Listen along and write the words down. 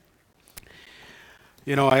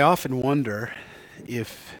I often wonder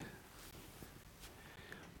if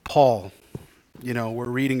Paul, we're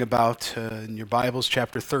reading about in your Bibles,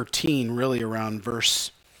 chapter 13, really around verse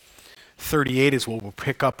 38 is where we'll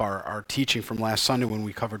pick up our teaching from last Sunday when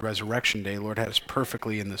we covered Resurrection Day. Lord had us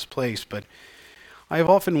perfectly in this place. But I have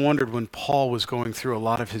often wondered when Paul was going through a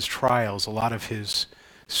lot of his trials, a lot of his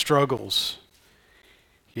struggles,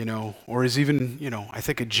 or is even, I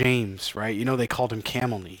think of James, right? They called him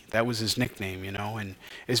Camel Knee. That was his nickname, and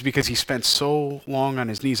it's because he spent so long on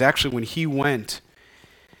his knees. Actually, when he went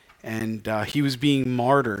and he was being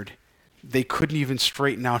martyred, they couldn't even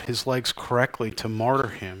straighten out his legs correctly to martyr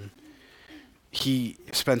him. He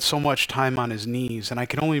spent so much time on his knees, and I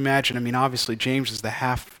can only imagine. Obviously, James is the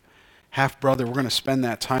half brother. We're going to spend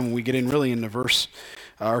that time when we get in really into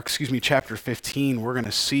chapter 15. We're going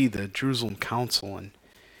to see the Jerusalem Council and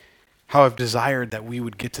how I've desired that we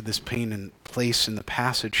would get to this pain and place in the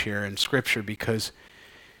passage here in Scripture, because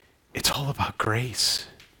it's all about grace.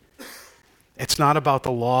 It's not about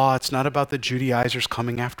the law. It's not about the Judaizers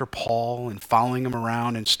coming after Paul and following him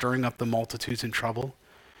around and stirring up the multitudes in trouble.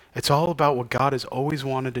 It's all about what God has always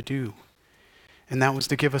wanted to do, and that was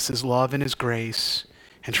to give us his love and his grace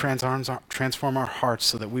and transform our hearts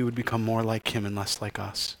so that we would become more like him and less like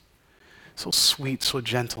us. So sweet, so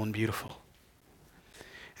gentle, and beautiful.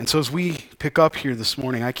 And so as we pick up here this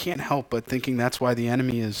morning, I can't help but thinking that's why the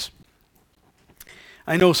enemy is,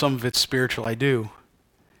 I know some of it's spiritual, I do.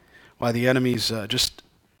 Why the enemy's just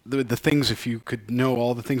the things, if you could know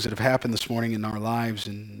all the things that have happened this morning in our lives,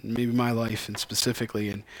 and maybe my life and specifically,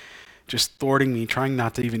 and just thwarting me, trying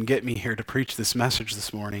not to even get me here to preach this message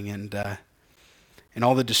this morning, and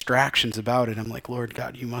all the distractions about it. I'm like, Lord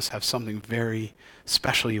God, you must have something very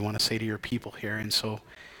special you want to say to your people here. And so,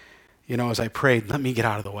 as I prayed, let me get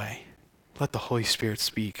out of the way. Let the Holy Spirit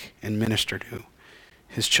speak and minister to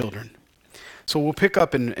his children. So we'll pick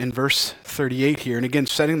up in verse 38 here. And again,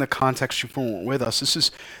 setting the context, you weren't with us.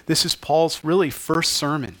 This is Paul's really first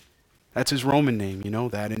sermon. That's his Roman name, you know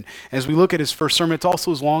that. And as we look at his first sermon, it's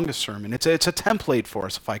also his longest sermon. It's a template for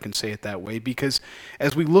us, if I can say it that way, because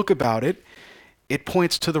as we look about it, it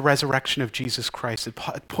points to the resurrection of Jesus Christ. It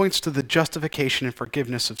points to the justification and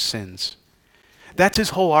forgiveness of sins. That's his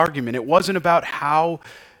whole argument. It wasn't about how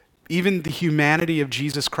even the humanity of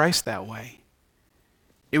Jesus Christ that way.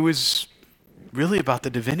 It was really about the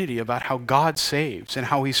divinity, about how God saves and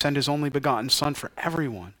how he sent his only begotten Son for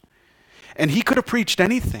everyone. And he could have preached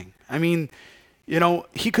anything. He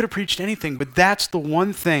could have preached anything, but that's the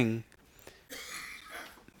one thing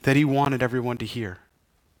that he wanted everyone to hear,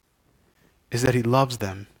 is that he loves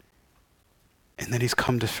them and that he's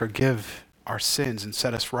come to forgive our sins and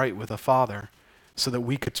set us right with the Father so that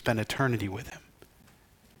we could spend eternity with him.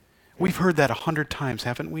 We've heard that 100 times,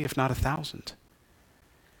 haven't we, if not 1,000?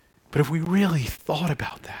 But if we really thought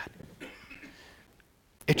about that,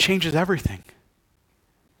 it changes everything.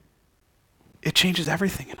 It changes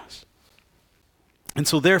everything in us. And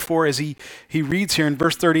so therefore, as he reads here in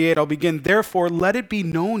verse 38, I'll begin, "Therefore let it be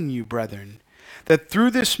known, you brethren, that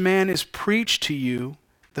through this man is preached to you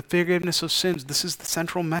the forgiveness of sins." This is the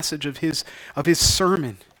central message of his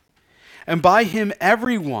sermon. "And by him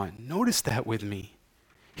everyone," notice that with me,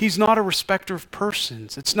 he's not a respecter of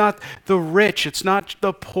persons. It's not the rich. It's not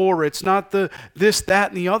the poor. It's not the this, that,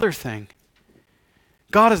 and the other thing.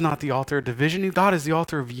 God is not the author of division. God is the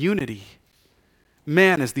author of unity.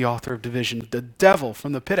 Man is the author of division. The devil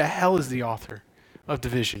from the pit of hell is the author of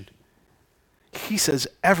division. He says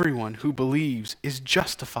everyone who believes is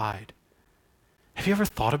justified. Have you ever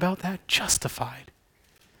thought about that? Justified.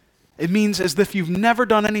 It means as if you've never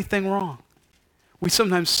done anything wrong. We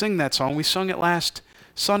sometimes sing that song. We sung it last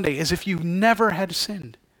Sunday, as if you never had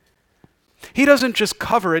sinned. He doesn't just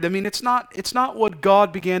cover it. It's not what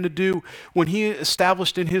God began to do when he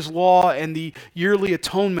established in his law and the yearly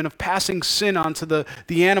atonement of passing sin onto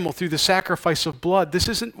the animal through the sacrifice of blood. This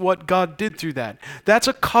isn't what God did through that. That's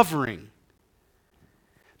a covering.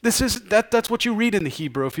 That's what you read in the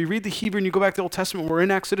Hebrew. If you read the Hebrew and you go back to the Old Testament, we're in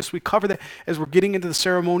Exodus, we cover that as we're getting into the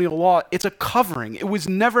ceremonial law. It's a covering. It was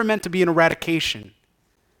never meant to be an eradication.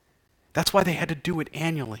 That's why they had to do it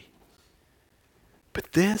annually.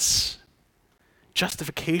 But this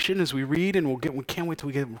justification, as we read, and we can't wait till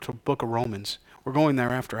we get to the book of Romans. We're going there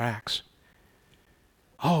after Acts.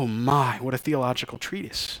 Oh my, what a theological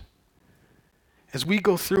treatise. As we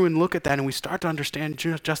go through and look at that and we start to understand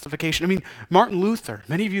justification. Martin Luther,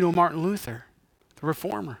 many of you know Martin Luther, the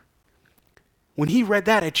reformer. When he read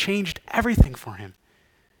that, it changed everything for him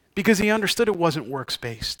because he understood it wasn't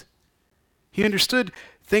works-based. He understood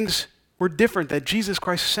things were different, that Jesus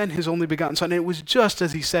Christ sent his only begotten Son, and it was just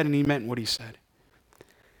as he said, and he meant what he said.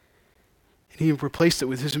 And He replaced it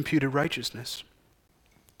with his imputed righteousness.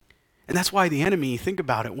 And that's why the enemy, think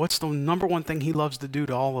about it, what's the number one thing he loves to do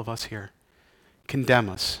to all of us here? Condemn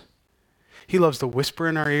us. He loves to whisper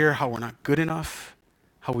in our ear how we're not good enough,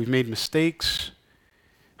 how we've made mistakes,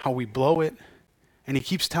 how we blow it. And he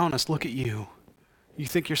keeps telling us, look at you. You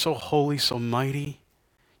think you're so holy, so mighty.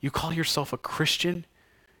 You call yourself a Christian.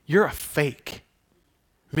 You're a fake.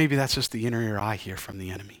 Maybe that's just the inner ear I hear from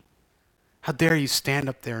the enemy. How dare you stand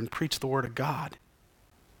up there and preach the word of God?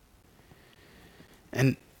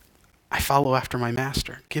 And I follow after my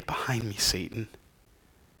master. Get behind me, Satan.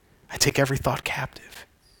 I take every thought captive.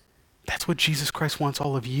 That's what Jesus Christ wants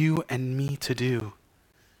all of you and me to do.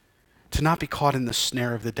 To not be caught in the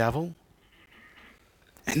snare of the devil.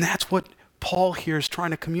 And that's what Paul here is trying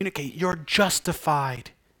to communicate. You're justified.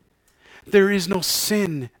 There is no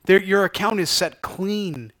sin. Your account is set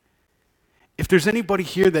clean. If there's anybody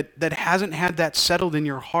here that hasn't had that settled in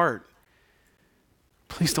your heart,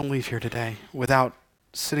 please don't leave here today without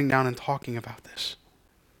sitting down and talking about this.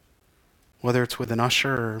 Whether it's with an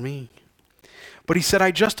usher or me. But he said,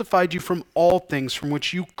 I justified you from all things from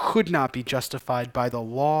which you could not be justified by the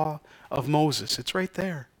law of Moses. It's right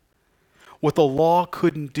there. What the law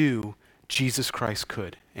couldn't do, Jesus Christ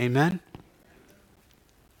could. Amen?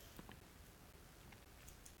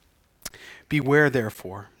 Beware,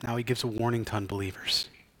 therefore. Now he gives a warning to unbelievers.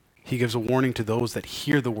 He gives a warning to those that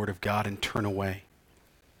hear the word of God and turn away.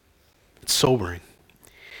 It's sobering.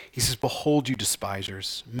 He says, behold, you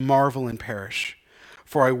despisers, marvel and perish.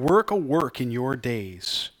 For I work a work in your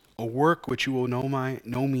days, a work which you will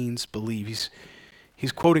no means believe.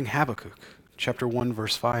 He's quoting Habakkuk, chapter 1,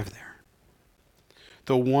 verse 5 there.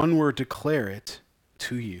 Though one word declare it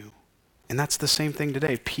to you. And that's the same thing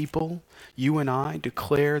today. People, you and I,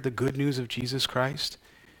 declare the good news of Jesus Christ.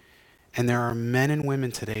 And there are men and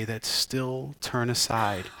women today that still turn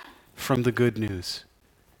aside from the good news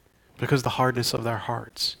because of the hardness of their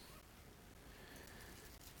hearts.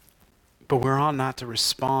 But we ought not to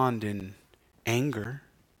respond in anger.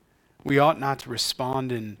 We ought not to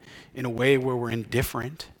respond in a way where we're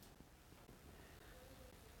indifferent.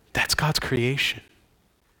 That's God's creation.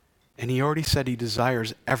 And he already said he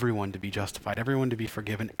desires everyone to be justified, everyone to be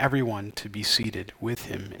forgiven, everyone to be seated with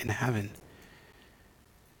him in heaven.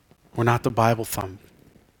 We're not the Bible thumb.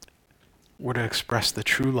 We're to express the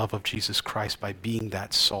true love of Jesus Christ by being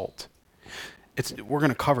that salt. We're going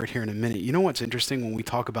to cover it here in a minute. You know what's interesting when we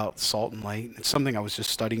talk about salt and light? It's something I was just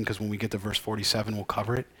studying because when we get to verse 47, we'll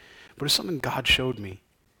cover it. But it's something God showed me.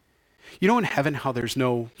 You know in heaven how there's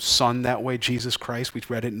no sun that way, Jesus Christ? We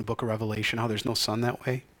read it in the book of Revelation, how there's no sun that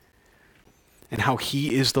way. And how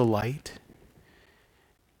he is the light.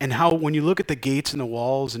 And how when you look at the gates and the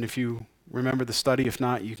walls, and if you remember the study, if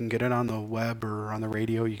not, you can get it on the web or on the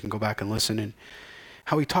radio, you can go back and listen. And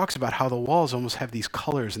how he talks about how the walls almost have these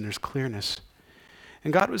colors and there's clearness.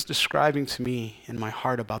 And God was describing to me in my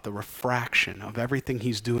heart about the refraction of everything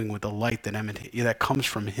he's doing with the light that comes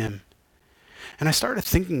from him. And I started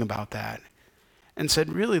thinking about that and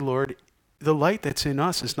said, really, Lord, the light that's in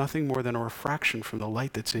us is nothing more than a refraction from the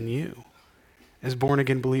light that's in you as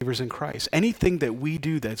born-again believers in Christ. Anything that we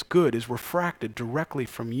do that's good is refracted directly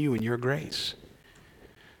from you and your grace.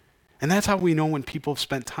 And that's how we know when people have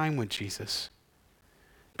spent time with Jesus,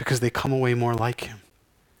 because they come away more like him,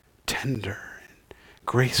 tender,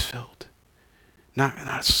 grace-filled, not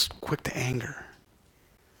quick to anger,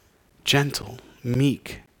 gentle,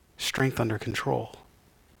 meek, strength under control.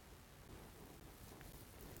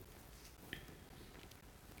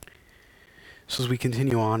 So as we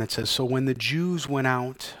continue on, it says, so when the Jews went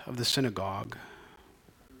out of the synagogue,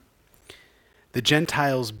 the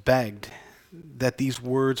Gentiles begged that these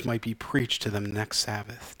words might be preached to them next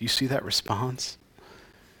Sabbath. Do you see that response?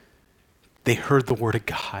 They heard the word of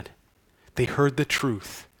God. They heard the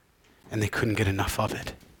truth, and they couldn't get enough of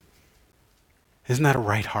it. Isn't that a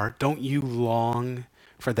right heart? Don't you long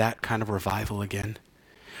for that kind of revival again,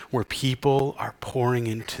 where people are pouring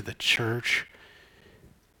into the church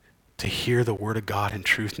to hear the word of God in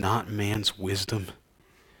truth, not man's wisdom,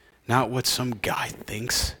 not what some guy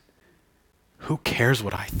thinks. Who cares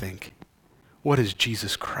what I think? What does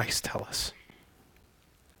Jesus Christ tell us?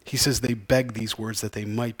 He says they begged these words that they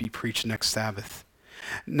might be preached next Sabbath.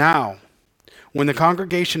 Now, when the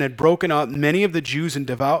congregation had broken up, many of the Jews and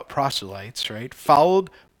devout proselytes, followed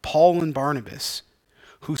Paul and Barnabas,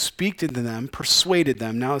 who speaking to them, persuaded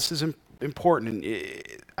them. Now, this is important, and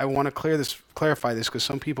I want to clarify this, because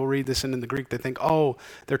some people read this in the Greek, they think, oh,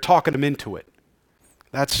 they're talking them into it.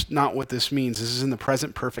 That's not what this means. This is in the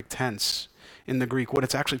present perfect tense in the Greek. What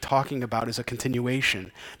it's actually talking about is a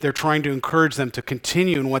continuation. They're trying to encourage them to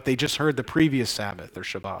continue in what they just heard the previous Sabbath or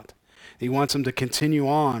Shabbat. He wants them to continue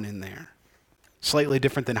on in there. Slightly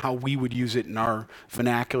different than how we would use it in our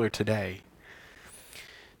vernacular today.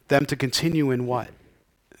 Them to continue in what?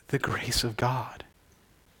 The grace of God.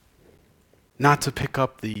 Not to pick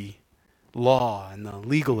up the law and the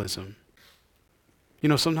legalism. You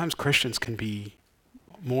know, sometimes Christians can be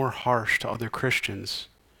more harsh to other Christians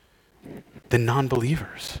than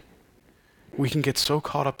non-believers. We can get so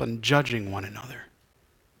caught up on judging one another.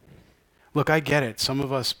 Look, I get it. Some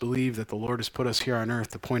of us believe that the Lord has put us here on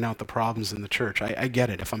earth to point out the problems in the church. I get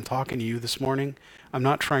it. If I'm talking to you this morning, I'm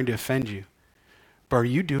not trying to offend you. But are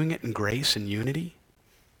you doing it in grace and unity?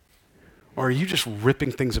 Or are you just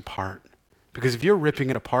ripping things apart? Because if you're ripping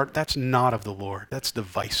it apart, that's not of the Lord. That's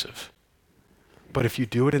divisive. But if you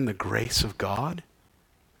do it in the grace of God,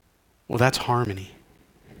 well, that's harmony.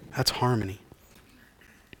 That's harmony.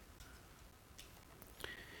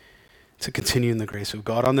 To continue in the grace of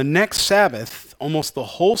God. On the next Sabbath, almost the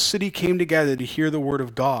whole city came together to hear the word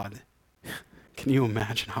of God. Can you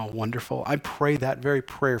imagine how wonderful? I pray that very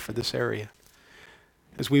prayer for this area.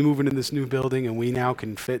 As we move into this new building and we now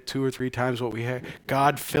can fit 2 or 3 times what we have,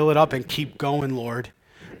 God, fill it up and keep going, Lord.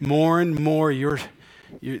 More and more your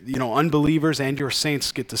unbelievers and your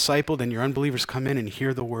saints get discipled, and your unbelievers come in and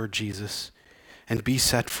hear the word, Jesus, and be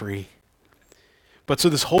set free. But so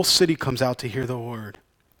this whole city comes out to hear the word.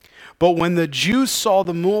 But when the Jews saw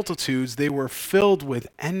the multitudes, they were filled with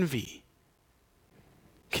envy.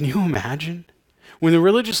 Can you imagine? When the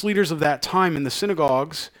religious leaders of that time in the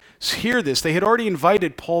synagogues hear this, they had already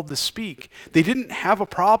invited Paul to speak. They didn't have a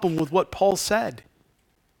problem with what Paul said.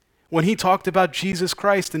 When he talked about Jesus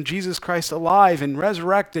Christ and Jesus Christ alive and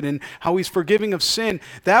resurrected and how he's forgiving of sin,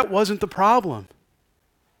 that wasn't the problem.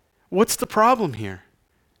 What's the problem here?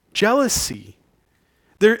 Jealousy.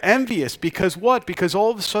 They're envious because what? Because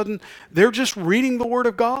all of a sudden they're just reading the Word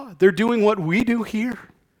of God. They're doing what we do here.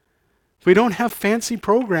 We don't have fancy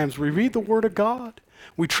programs. We read the Word of God.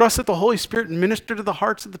 We trust that the Holy Spirit ministers to the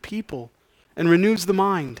hearts of the people and renews the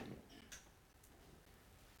mind.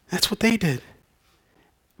 That's what they did.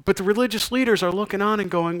 But the religious leaders are looking on and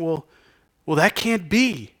going, well, that can't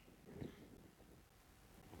be.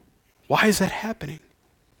 Why is that happening?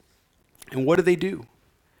 And what do?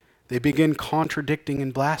 They begin contradicting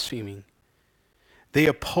and blaspheming. They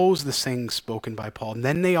oppose the things spoken by Paul. And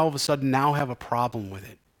then they all of a sudden now have a problem with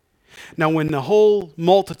it. Now, when the whole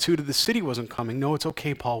multitude of the city wasn't coming, no, it's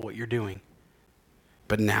okay, Paul, what you're doing.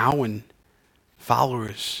 But now when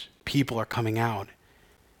followers, people are coming out,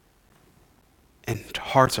 and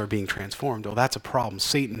hearts are being transformed, oh, that's a problem.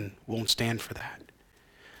 Satan won't stand for that.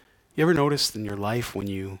 You ever noticed in your life when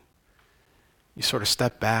you sort of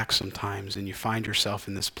step back sometimes and you find yourself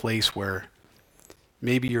in this place where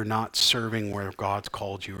maybe you're not serving where God's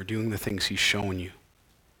called you or doing the things he's shown you?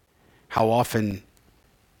 How often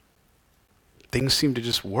things seem to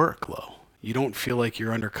just work low. You don't feel like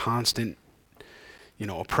you're under constant,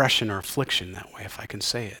 oppression or affliction that way, if I can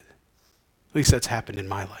say it. At least that's happened in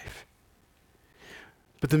my life.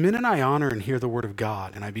 But the minute I honor and hear the word of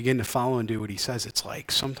God and I begin to follow and do what he says, it's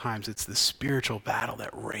like sometimes it's the spiritual battle that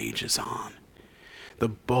rages on. The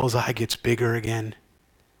bullseye gets bigger again.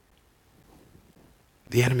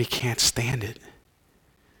 The enemy can't stand it.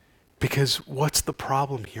 Because what's the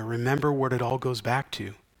problem here? Remember what it all goes back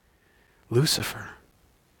to. Lucifer,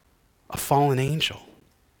 a fallen angel.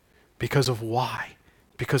 Because of why?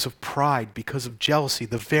 Because of pride, because of jealousy,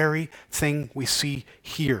 the very thing we see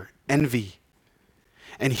here, envy.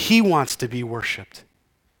 And he wants to be worshipped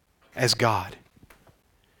as God.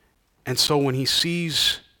 And so when he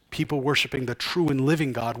sees people worshiping the true and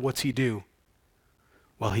living God, what's he do?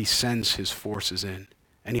 Well, he sends his forces in.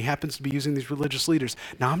 And he happens to be using these religious leaders.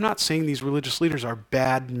 Now, I'm not saying these religious leaders are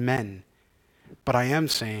bad men, but I am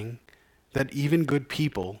saying that even good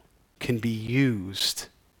people can be used,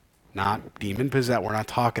 not demon-possessed. We're not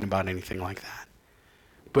talking about anything like that.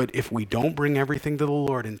 But if we don't bring everything to the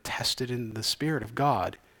Lord and test it in the Spirit of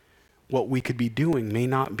God, what we could be doing may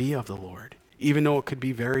not be of the Lord, even though it could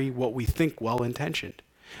be very, what we think, well-intentioned.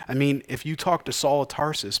 I mean, if you talk to Saul of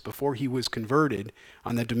Tarsus before he was converted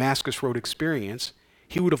on the Damascus Road experience,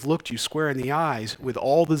 he would have looked you square in the eyes with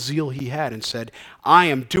all the zeal he had and said, I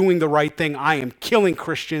am doing the right thing. I am killing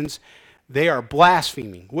Christians. They are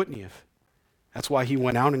blaspheming, wouldn't he have? That's why he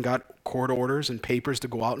went out and got court orders and papers to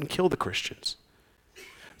go out and kill the Christians.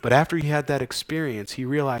 But after he had that experience, he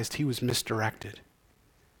realized he was misdirected.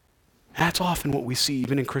 That's often what we see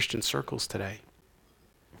even in Christian circles today.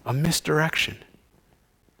 A misdirection.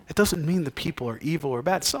 It doesn't mean the people are evil or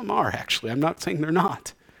bad. Some are, actually. I'm not saying they're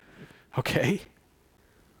not. Okay?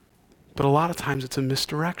 But a lot of times it's a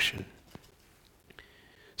misdirection.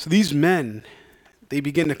 So these men, they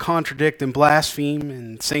begin to contradict and blaspheme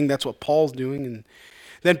and saying that's what Paul's doing. And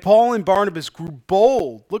then Paul and Barnabas grew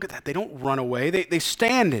bold. Look at that. They don't run away. They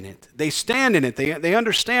stand in it. They stand in it. They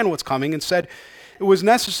understand what's coming and said, it was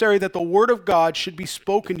necessary that the word of God should be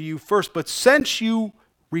spoken to you first, but since you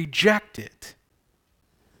reject it,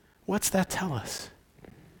 what's that tell us?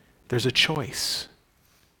 There's a choice,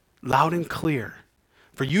 loud and clear.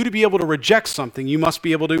 For you to be able to reject something, you must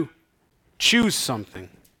be able to choose something.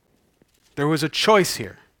 There was a choice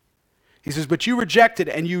here. He says, but you rejected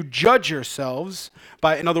and you judge yourselves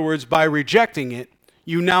by, in other words, by rejecting it,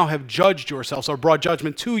 you now have judged yourselves or brought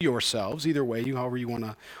judgment to yourselves, either way, however you want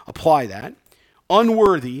to apply that,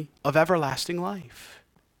 unworthy of everlasting life.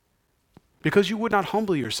 Because you would not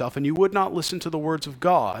humble yourself and you would not listen to the words of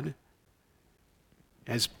God,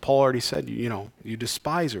 as Paul already said, you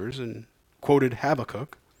despisers, and quoted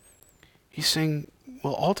Habakkuk. He's saying,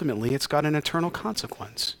 well, ultimately, it's got an eternal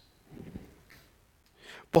consequence.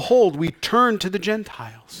 Behold, we turn to the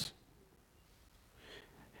Gentiles.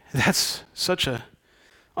 That's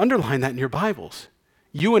underline that in your Bibles.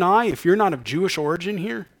 You and I, if you're not of Jewish origin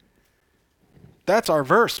here, that's our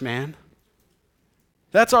verse, man.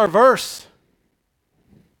 That's our verse.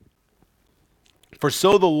 For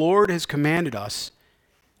so the Lord has commanded us.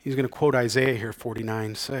 He's going to quote Isaiah here,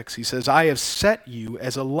 49:6. He says, I have set you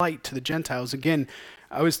as a light to the Gentiles. Again,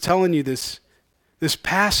 I was telling you this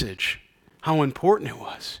passage, how important it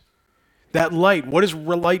was. That light, what does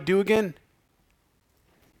light do again?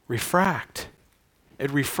 Refract. It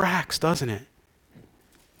refracts, doesn't it?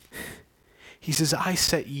 He says, I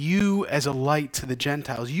set you as a light to the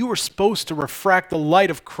Gentiles. You were supposed to refract the light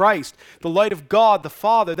of Christ, the light of God, the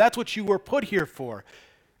Father. That's what you were put here for.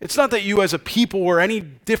 It's not that you as a people were any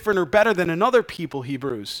different or better than another people,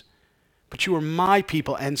 Hebrews, but you are my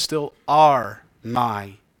people and still are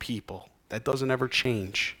my people. That doesn't ever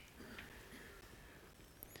change.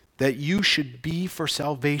 That you should be for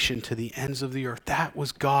salvation to the ends of the earth. That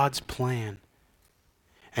was God's plan.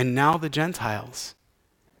 And now the Gentiles,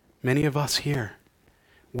 many of us here,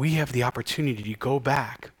 we have the opportunity to go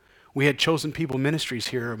back. We had Chosen People Ministries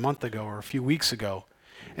here a month ago or a few weeks ago,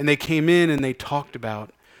 and they came in and they talked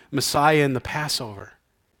about Messiah and the Passover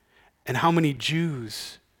and how many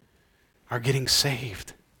Jews are getting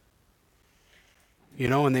saved.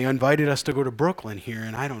 And they invited us to go to Brooklyn here,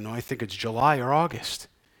 and I don't know, I think it's July or August,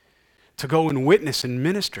 to go and witness and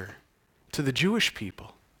minister to the Jewish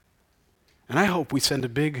people. And I hope we send a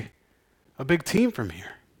big team from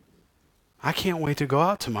here. I can't wait to go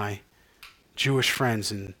out to my Jewish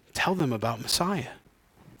friends and tell them about Messiah.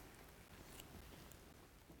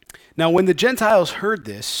 Now, when the Gentiles heard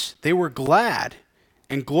this, they were glad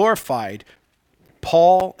and glorified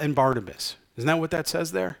Paul and Barnabas. Isn't that what that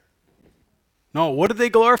says there? No, what did they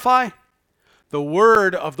glorify? The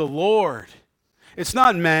word of the Lord. It's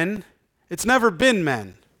not men. It's never been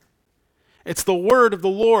men. It's the word of the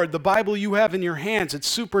Lord, the Bible you have in your hands. It's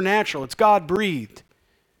supernatural. It's God-breathed.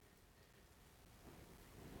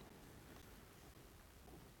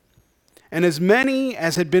 And as many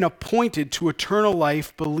as had been appointed to eternal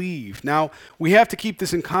life believed. Now, we have to keep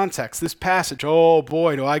this in context. This passage, oh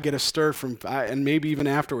boy, do I get a stir from, and maybe even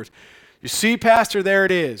afterwards. You see, Pastor, there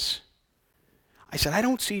it is. I said, I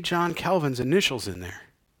don't see John Calvin's initials in there.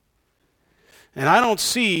 And I don't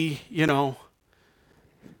see,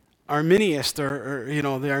 Arminian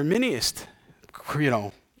or the Arminian,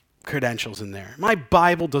 credentials in there. My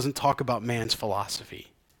Bible doesn't talk about man's philosophy.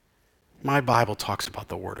 My Bible talks about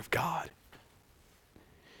the Word of God.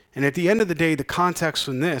 And at the end of the day, the context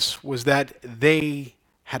in this was that they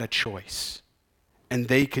had a choice, and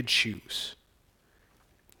they could choose.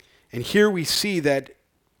 And here we see that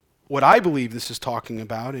what I believe this is talking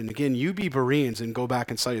about, and again, you be Bereans and go back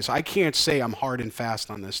and study this. I can't say I'm hard and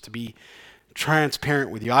fast on this to be transparent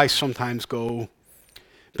with you. I sometimes go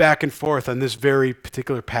back and forth on this very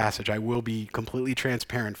particular passage. I will be completely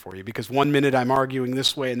transparent for you because one minute I'm arguing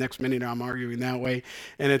this way and next minute I'm arguing that way.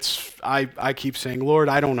 And I keep saying, Lord,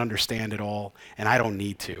 I don't understand it all and I don't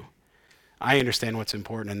need to. I understand what's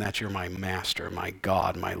important and that you're my master, my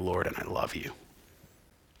God, my Lord, and I love you.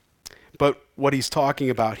 But what he's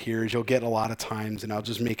talking about here is you'll get a lot of times, and I'll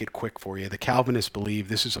just make it quick for you. The Calvinists believe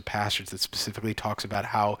this is a passage that specifically talks about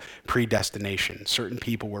how predestination. Certain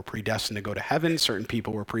people were predestined to go to heaven, certain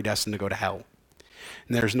people were predestined to go to hell.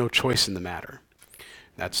 And there's no choice in the matter.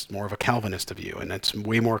 That's more of a Calvinist view, and it's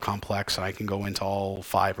way more complex. I can go into all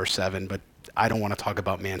 5 or 7, but I don't want to talk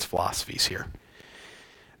about man's philosophies here.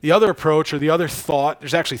 The other approach or the other thought,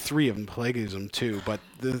 there's actually 3 of them, Pelagianism too, but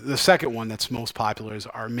the second one that's most popular is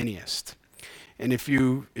Arminianist. And if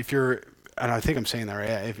you're and I think I'm saying that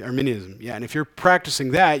right, Arminianism, yeah, and if you're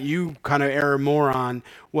practicing that, you kind of err more on,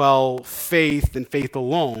 well, faith and faith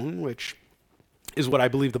alone, which is what I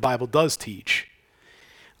believe the Bible does teach.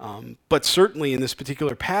 But certainly in this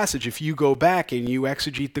particular passage, if you go back and you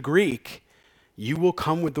exegete the Greek, you will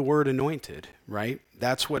come with the word anointed, right?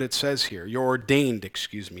 That's what it says here. You're ordained,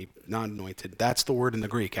 not anointed. That's the word in the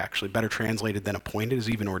Greek, actually. Better translated than appointed is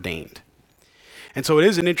even ordained. And so it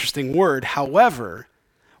is an interesting word. However,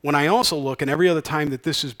 when I also look, and every other time that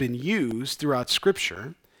this has been used throughout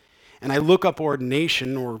Scripture, and I look up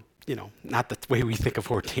ordination, or, not the way we think of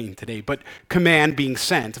ordained today, but command being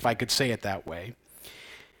sent, if I could say it that way,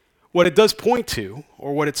 what it does point to,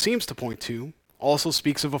 or what it seems to point to, also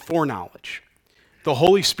speaks of a foreknowledge. The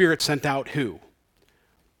Holy Spirit sent out who?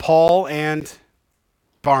 Paul and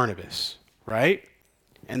Barnabas, right?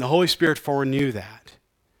 And the Holy Spirit foreknew that.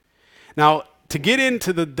 Now, to get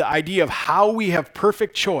into the idea of how we have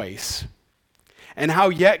perfect choice and how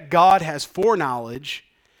yet God has foreknowledge,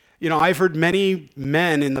 I've heard many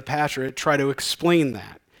men in the pastorate try to explain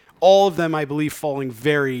that. All of them, I believe, falling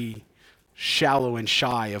very shallow and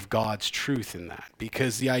shy of God's truth in that.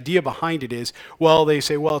 Because the idea behind it is, they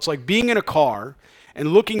say, it's like being in a car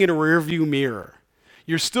and looking in a rearview mirror.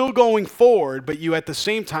 You're still going forward, but you at the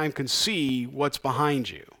same time can see what's behind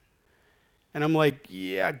you. And I'm like,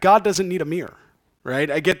 yeah, God doesn't need a mirror, right?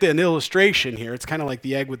 I get an illustration here. It's kind of like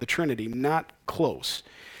the egg with the Trinity, not close.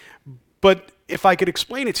 But if I could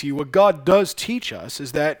explain it to you, what God does teach us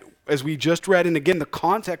is that, as we just read, and again, the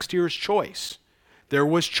context here is choice. There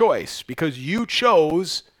was choice because you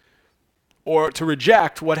chose or to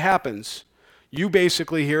reject. What happens? You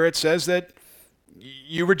basically, here it says that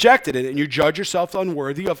you rejected it and you judge yourself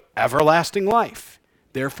unworthy of everlasting life.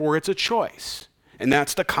 Therefore, it's a choice. And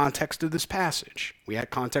that's the context of this passage. We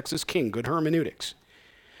had context as king, good hermeneutics.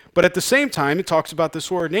 But at the same time, it talks about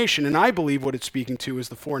this ordination, and I believe what it's speaking to is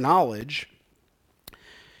the foreknowledge.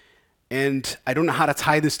 And I don't know how to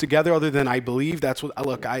tie this together other than I believe that's what,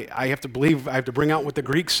 look, I have to believe, I have to bring out what the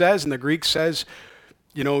Greek says, and the Greek says,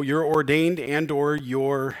 you're ordained and or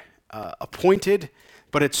you're appointed,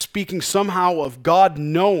 but it's speaking somehow of God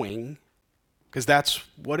knowing, because that's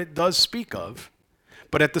what it does speak of.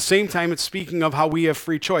 But at the same time, it's speaking of how we have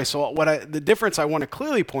free choice. So the difference I want to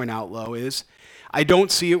clearly point out, though, is I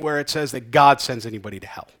don't see it where it says that God sends anybody to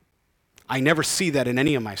hell. I never see that in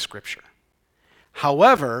any of my scripture.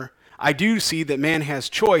 However, I do see that man has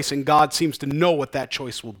choice, and God seems to know what that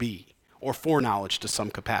choice will be, or foreknowledge to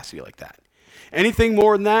some capacity like that. Anything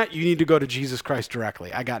more than that, you need to go to Jesus Christ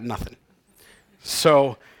directly. I got nothing.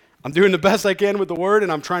 So I'm doing the best I can with the word,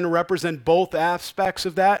 and I'm trying to represent both aspects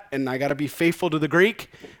of that, and I got to be faithful to the Greek,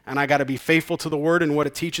 and I got to be faithful to the word and what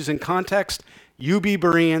it teaches in context. You be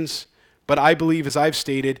Bereans, but I believe, as I've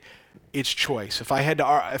stated, it's choice. If I had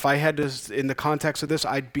to, in the context of this,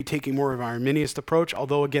 I'd be taking more of an Arminianist approach,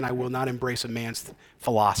 although, again, I will not embrace a man's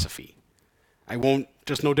philosophy. I won't,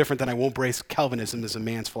 just no different than I won't embrace Calvinism as a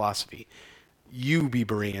man's philosophy. You be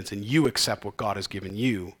Bereans, and you accept what God has given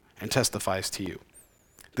you and testifies to you.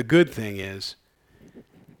 The good thing is,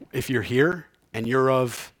 if you're here and you're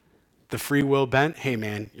of the free will bent, hey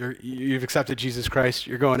man, you've accepted Jesus Christ,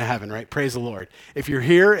 you're going to heaven, right? Praise the Lord. If you're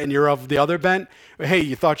here and you're of the other bent, hey,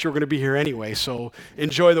 you thought you were going to be here anyway, so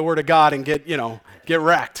enjoy the word of God and get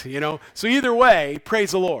wrecked, So either way,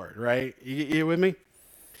 praise the Lord, right? You with me?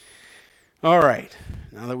 All right.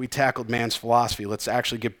 Now that we tackled man's philosophy, let's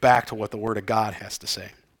actually get back to what the word of God has to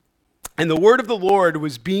say. And the word of the Lord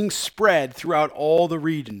was being spread throughout all the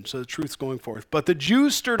region, so the truth's going forth. But the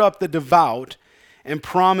Jews stirred up the devout and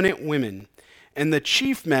prominent women, and the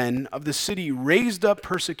chief men of the city raised up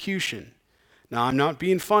persecution. Now, I'm not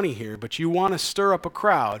being funny here, but you want to stir up a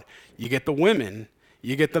crowd, you get the women,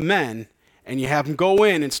 you get the men, and you have them go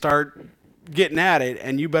in and start getting at it,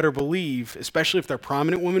 and you better believe, especially if they're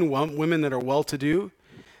prominent women, women that are well-to-do,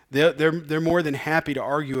 they're more than happy to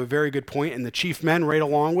argue a very good point, and the chief men right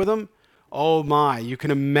along with them. Oh my, you can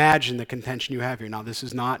imagine the contention you have here. Now, this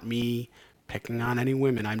is not me picking on any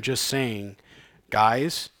women. I'm just saying,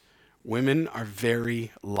 guys, women are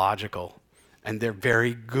very logical, and they're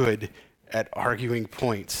very good at arguing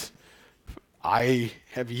points. I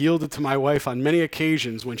have yielded to my wife on many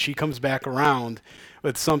occasions when she comes back around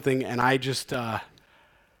with something, and I just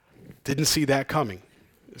didn't see that coming.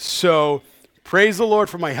 So, praise the Lord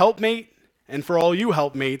for my helpmate. And for all you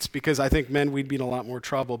helpmates, because I think men, we'd be in a lot more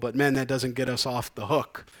trouble. But men, that doesn't get us off the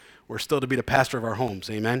hook. We're still to be the pastor of our homes.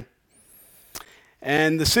 Amen?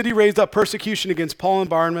 And the city raised up persecution against Paul and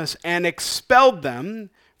Barnabas and expelled them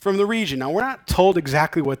from the region. Now, we're not told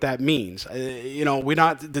exactly what that means.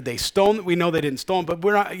 Did they stone? We know they didn't stone, but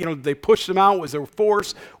we're not, they pushed them out. Was there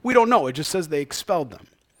force? We don't know. It just says they expelled them.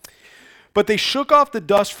 But they shook off the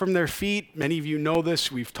dust from their feet. Many of you know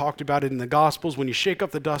this. We've talked about it in the Gospels. When you shake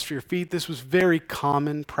off the dust from your feet, this was very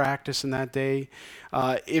common practice in that day.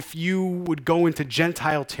 If you would go into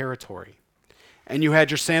Gentile territory and you had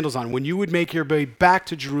your sandals on, when you would make your way back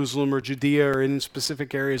to Jerusalem or Judea or in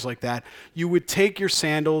specific areas like that, you would take your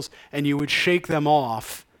sandals and you would shake them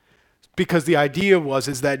off, because the idea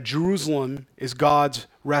is that Jerusalem is God's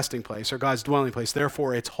resting place or God's dwelling place.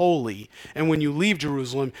 Therefore, it's holy. And when you leave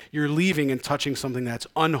Jerusalem, you're leaving and touching something that's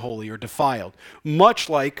unholy or defiled. Much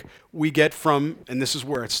like we get from, and this is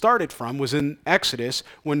where it started from, was in Exodus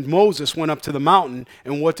when Moses went up to the mountain,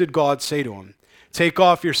 and what did God say to him? Take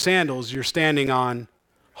off your sandals, you're standing on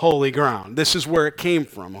holy ground. This is where it came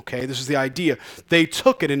from, okay? This is the idea. They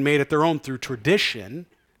took it and made it their own through tradition.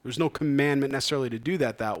 There's no commandment necessarily to do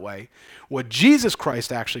that way. What Jesus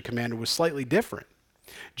Christ actually commanded was slightly different.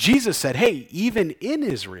 Jesus said, hey, even in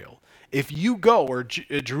Israel, if you go, or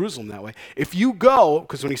Jerusalem that way, if you go,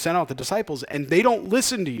 because when he sent out the disciples and they don't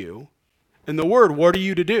listen to you in the word, what are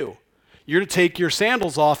you to do? You're to take your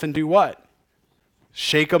sandals off and do what?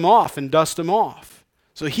 Shake them off and dust them off.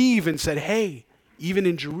 So he even said, hey, even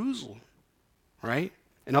in Jerusalem, right?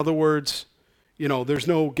 In other words, there's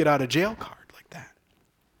no get out of jail card.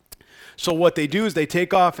 So what they do is they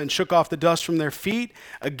take off and shook off the dust from their feet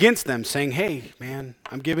against them, saying, hey, man,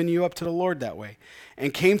 I'm giving you up to the Lord that way,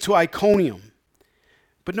 and came to Iconium.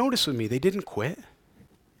 But notice with me, they didn't quit.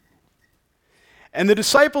 And the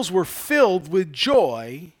disciples were filled with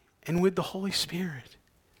joy and with the Holy Spirit.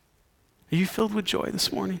 Are you filled with joy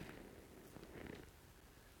this morning?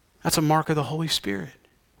 That's a mark of the Holy Spirit.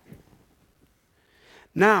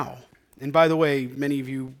 Now, and by the way, many of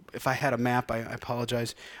you, if I had a map, I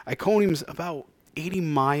apologize. Iconium's about 80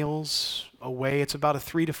 miles away. It's about a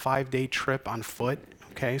 3 to 5 day trip on foot.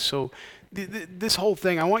 Okay, so this whole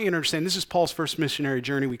thing, I want you to understand, this is Paul's first missionary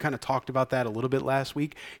journey. We kind of talked about that a little bit last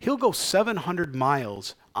week. He'll go 700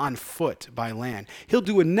 miles on foot by land. He'll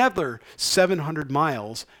do another 700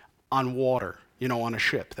 miles on water, on a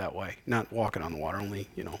ship that way. Not walking on the water, only,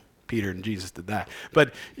 Peter and Jesus did that.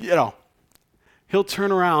 But, he'll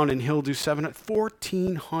turn around and he'll do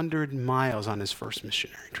 1,400 miles on his first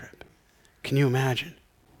missionary trip. Can you imagine?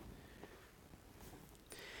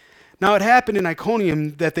 Now it happened in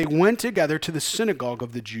Iconium that they went together to the synagogue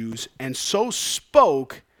of the Jews and so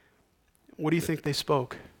spoke. What do you think they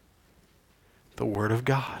spoke? The word of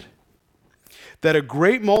God. That a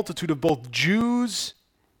great multitude of both Jews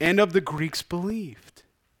and of the Greeks believed.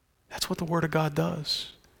 That's what the word of God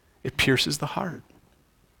does. It pierces the heart.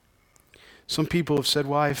 Some people have said,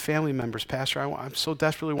 well, I have family members, Pastor. I so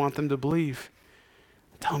desperately want them to believe.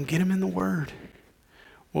 Tell them, get them in the Word.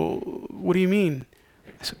 Well, what do you mean?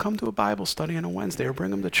 I said, come to a Bible study on a Wednesday or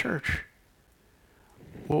bring them to church.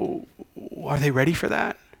 Well, are they ready for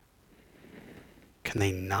that? Can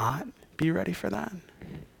they not be ready for that?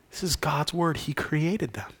 This is God's Word. He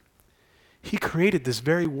created them. He created this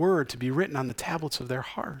very Word to be written on the tablets of their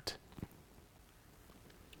heart.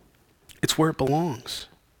 It's where it belongs.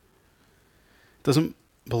 Doesn't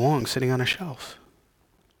belong sitting on a shelf.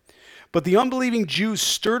 But the unbelieving Jews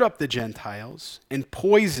stirred up the Gentiles and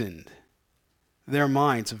poisoned their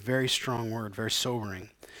minds, a very strong word, very sobering,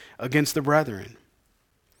 against the brethren.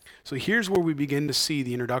 So here's where we begin to see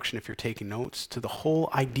the introduction, if you're taking notes, to the whole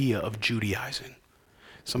idea of Judaizing.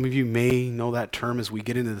 Some of you may know that term as we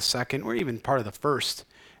get into the second, or even part of the first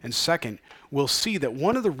and second. We'll see that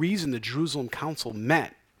one of the reasons the Jerusalem Council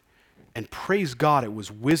met, and praise God it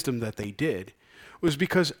was wisdom that they did, was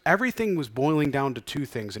because everything was boiling down to two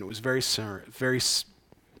things, and it was very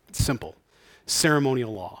simple.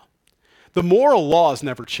 Ceremonial law. The moral law has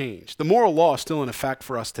never changed. The moral law is still in effect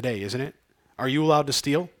for us today, isn't it? Are you allowed to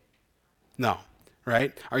steal? No,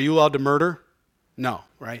 right? Are you allowed to murder? No,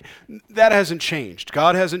 right? That hasn't changed.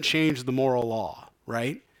 God hasn't changed the moral law,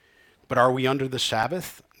 right? But are we under the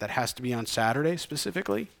Sabbath that has to be on Saturday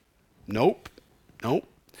specifically? Nope.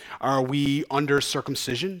 Are we under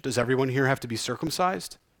circumcision? Does everyone here have to be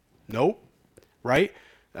circumcised? Nope, right?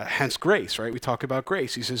 Hence grace, right? We talk about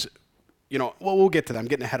grace. He says, we'll get to that. I'm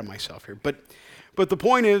getting ahead of myself here. But the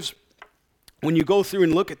point is, when you go through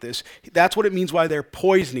and look at this, that's what it means why they're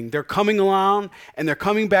poisoning. They're coming along, and they're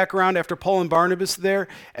coming back around after Paul and Barnabas there,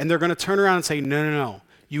 and they're going to turn around and say, no.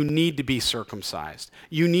 You need to be circumcised.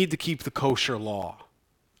 You need to keep the kosher law,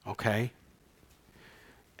 okay?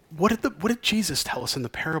 What did Jesus tell us in the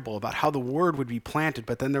parable about how the word would be planted,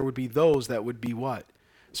 but then there would be those that would be what?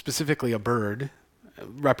 Specifically a bird,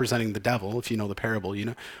 representing the devil, if you know the parable, you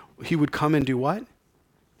know, he would come and do what?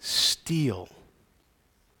 Steal.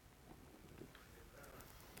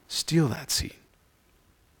 Steal that seed.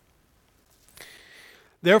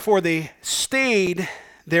 Therefore, they stayed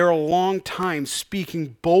there a long time,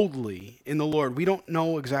 speaking boldly in the Lord. We don't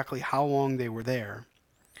know exactly how long they were there.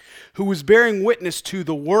 Who was bearing witness to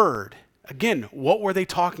the word. Again, what were they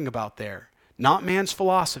talking about there? Not man's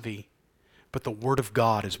philosophy, but the word of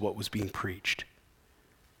God is what was being preached.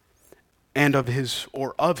 And of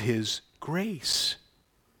his grace.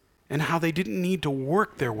 And how they didn't need to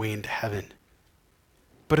work their way into heaven.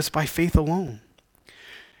 But it's by faith alone.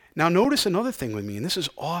 Now notice another thing with me, and this is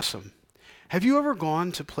awesome. Have you ever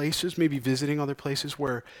gone to places, maybe visiting other places,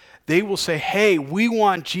 where they will say, hey, we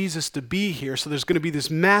want Jesus to be here, so there's going to be this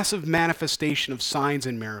massive manifestation of signs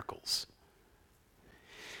and miracles.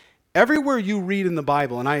 Everywhere you read in the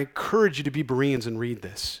Bible, and I encourage you to be Bereans and read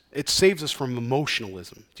this, it saves us from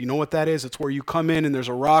emotionalism. Do you know what that is? It's where you come in and there's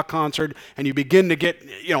a rock concert and you begin to get,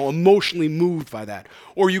 emotionally moved by that.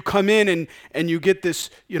 Or you come in and you get this,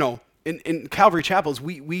 in Calvary Chapels,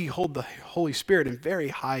 we hold the Holy Spirit in very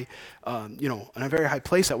high, in a very high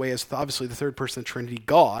place that way as obviously the third person of the Trinity,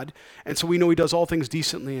 God. And so we know he does all things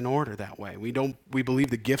decently in order that way. We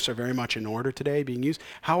believe the gifts are very much in order today being used.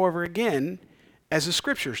 However, again, as the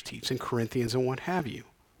scriptures teach in Corinthians and what have you.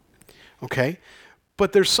 Okay?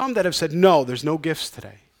 But there's some that have said, no, there's no gifts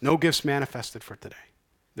today. No gifts manifested for today.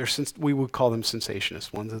 We would call them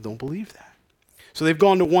cessationists, ones that don't believe that. So they've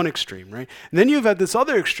gone to one extreme, right? And then you've had this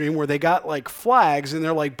other extreme where they got like flags and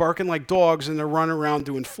they're like barking like dogs and they're running around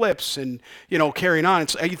doing flips and, carrying on.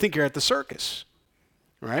 You think you're at the circus,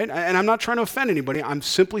 right? And I'm not trying to offend anybody. I'm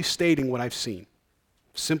simply stating what I've seen.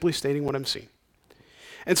 Simply stating what I'm seeing.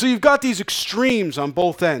 And so you've got these extremes on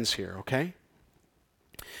both ends here, okay?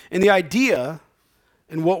 And the idea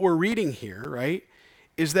in what we're reading here, right,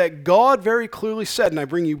 is that God very clearly said, and I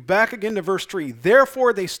bring you back again to verse 3,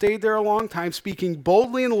 therefore they stayed there a long time, speaking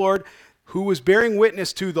boldly in the Lord, who was bearing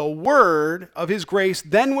witness to the word of his grace.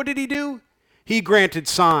 Then what did he do? He granted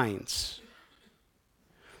signs.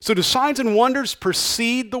 So do signs and wonders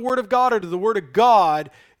precede the word of God, or do the word of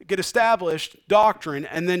God get established, doctrine,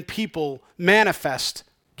 and then people manifest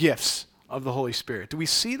gifts of the Holy Spirit? Do we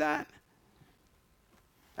see that?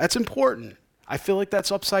 That's important. I feel like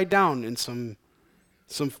that's upside down in some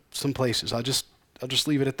places. I'll just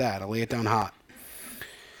leave it at that. I'll lay it down hot.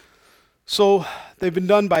 So they've been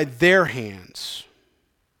done by their hands.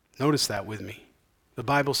 Notice that with me. The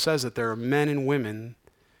Bible says that there are men and women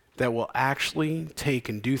that will actually take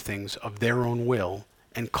and do things of their own will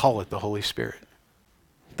and call it the Holy Spirit.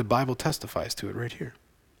 The Bible testifies to it right here.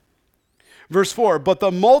 Verse 4, but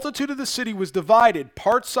the multitude of the city was divided.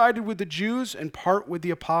 Part sided with the Jews and part with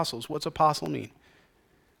the apostles. What's apostle mean?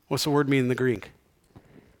 What's the word mean in the Greek?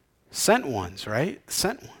 Sent ones, right?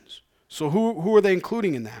 Sent ones. So who are they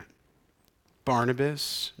including in that?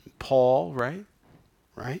 Barnabas, Paul, right?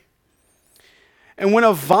 Right? And when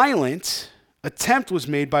a violent attempt was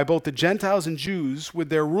made by both the Gentiles and Jews with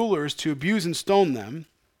their rulers to abuse and stone them,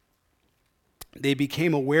 they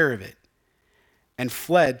became aware of it and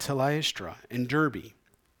fled to Lystra and Derbe.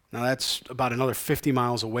 Now that's about another 50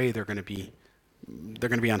 miles away. They're going to be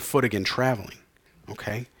on foot again traveling.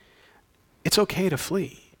 Okay? It's okay to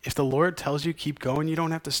flee. If the Lord tells you keep going, you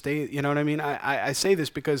don't have to stay. You know what I mean? I say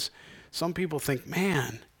this because some people think,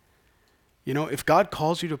 man, if God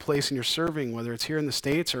calls you to a place and you're serving, whether it's here in the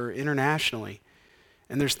States or internationally,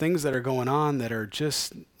 and there's things that are going on that are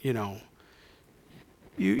just,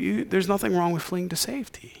 there's nothing wrong with fleeing to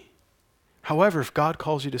safety. However, if God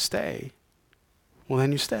calls you to stay, well,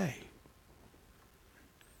 then you stay.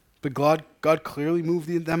 But God clearly moved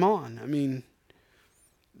them on. I mean,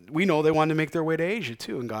 we know they wanted to make their way to Asia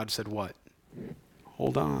too, and God said what?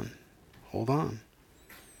 Hold on.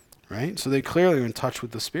 Right? So they clearly are in touch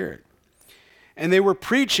with the Spirit. And they were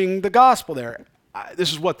preaching the gospel there.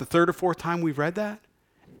 This is what, the third or fourth time we've read that?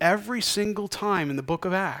 Every single time in the book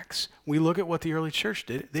of Acts, we look at what the early church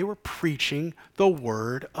did. They were preaching the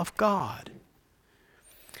word of God.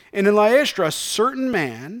 And in Lystra, a certain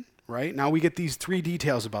man, right? Now we get these three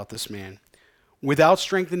details about this man. Without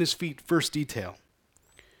strength in his feet, first detail,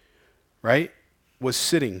 right? Was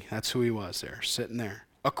sitting. That's who he was there, sitting there.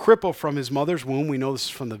 A cripple from his mother's womb. We know this is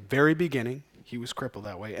from the very beginning. He was crippled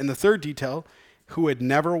that way. And the third detail, who had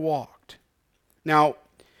never walked. Now,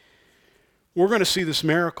 we're going to see this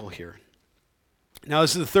miracle here. Now,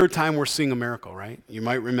 this is the third time we're seeing a miracle, right? You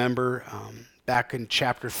might remember back in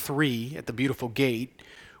chapter 3 at the beautiful gate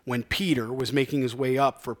when Peter was making his way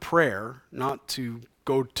up for prayer, not to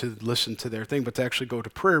go to listen to their thing, but to actually go to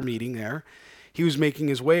prayer meeting there. he was making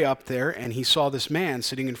his way up there, and he saw this man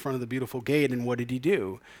sitting in front of the beautiful gate, and what did he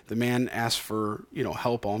do? The man asked for,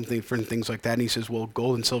 help on different things like that, and he says, well,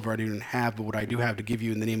 gold and silver I don't have, but what I do have to give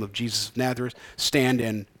you in the name of Jesus of Nazareth, stand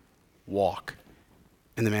and walk.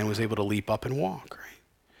 And the man was able to leap up and walk, right?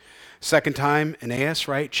 Second time, Aeneas,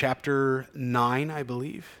 right? Chapter 9, I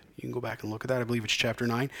believe. You can go back and look at that. I believe it's chapter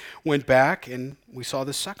 9. Went back, and we saw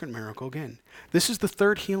the second miracle again. This is the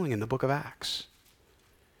third healing in the book of Acts.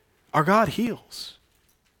 Our God heals.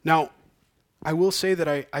 Now, I will say that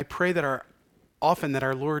I pray that often that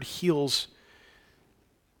our Lord heals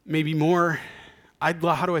maybe more. How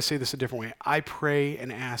do I say this a different way? I pray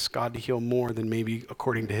and ask God to heal more than maybe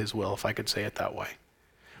according to his will, if I could say it that way.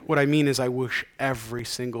 What I mean is I wish every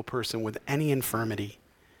single person with any infirmity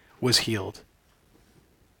was healed.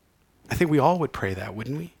 I think we all would pray that,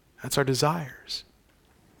 wouldn't we? That's our desires.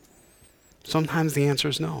 Sometimes the answer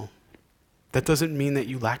is no. That doesn't mean that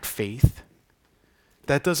you lack faith.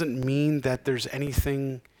 That doesn't mean that there's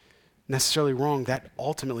anything necessarily wrong. That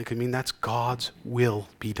ultimately could mean that's God's will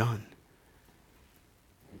be done.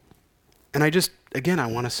 And I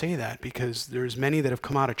want to say that because there's many that have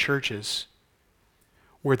come out of churches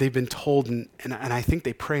where they've been told, and I think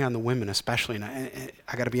they prey on the women especially, and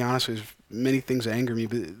I got to be honest with you, there's many things that anger me,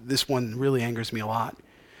 but this one really angers me a lot,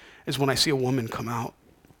 is when I see a woman come out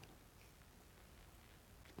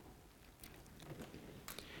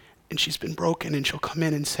and she's been broken, and she'll come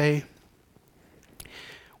in and say,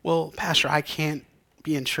 well, Pastor, I can't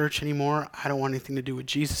be in church anymore. I don't want anything to do with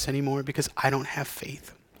Jesus anymore because I don't have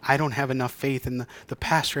faith. I don't have enough faith, and the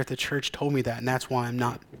pastor at the church told me that, and that's why I'm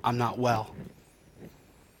not well.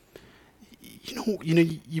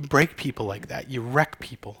 You break people like that. You wreck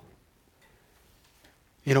people.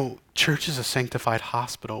 Church is a sanctified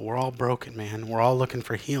hospital. We're all broken, man. We're all looking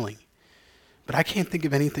for healing. But I can't think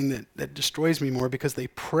of anything that destroys me more because they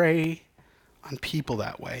prey on people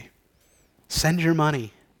that way. Send your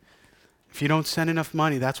money. If you don't send enough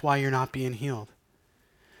money, that's why you're not being healed.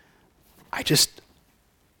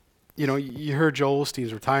 You heard Joel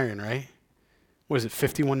Osteen's retiring, right? What is it,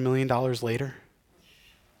 $51 million later?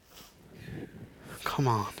 Come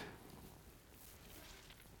on.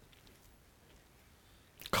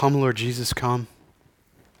 Come, Lord Jesus, come.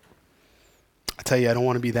 I tell you, I don't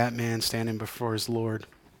want to be that man standing before his Lord.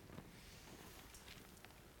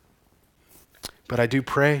 But I do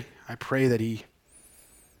pray. I pray that he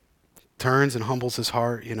turns and humbles his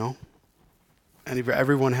heart, and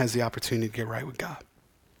everyone has the opportunity to get right with God.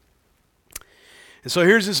 And so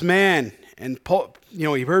here's this man, and Paul, he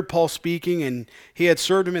heard Paul speaking, and he had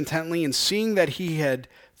served him intently, and seeing that he had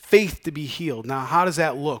faith to be healed. Now, how does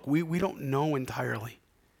that look? We don't know entirely.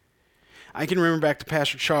 I can remember back to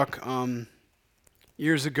Pastor Chuck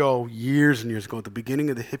years and years ago, at the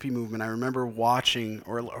beginning of the hippie movement. I remember watching,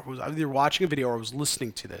 or was either watching a video or I was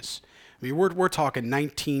listening to this. I mean, we're talking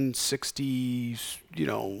 1960s,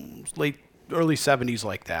 early 70s,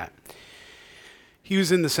 like that. He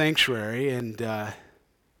was in the sanctuary, and I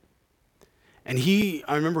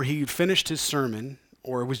remember he had finished his sermon,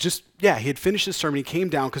 or it was he had finished his sermon. He came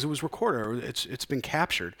down because it was recorded, or it's been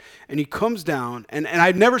captured, and he comes down, and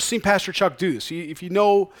I've never seen Pastor Chuck do this. If I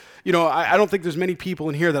don't think there's many people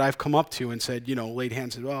in here that I've come up to and said, laid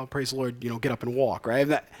hands and said, well, praise the Lord, get up and walk, right?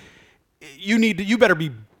 You better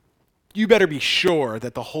be sure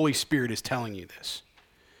that the Holy Spirit is telling you this.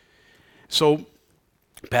 So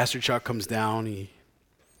Pastor Chuck comes down, he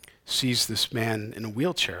sees this man in a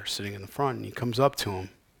wheelchair sitting in the front, and he comes up to him,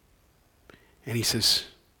 and he says,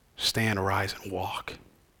 stand, arise, and walk.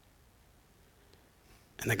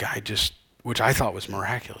 And the guy which I thought was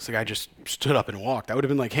miraculous, the guy just stood up and walked. I would have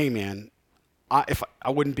been like, hey man, I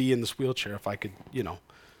wouldn't be in this wheelchair if I could,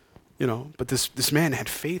 but this man had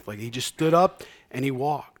faith. Like, he just stood up and he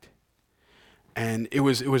walked. And it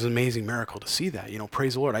was an amazing miracle to see that.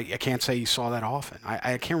 Praise the Lord. I can't say he saw that often.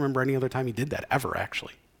 I can't remember any other time he did that, ever,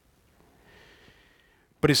 actually.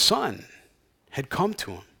 But his son had come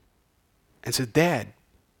to him and said, Dad,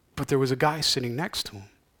 but there was a guy sitting next to him.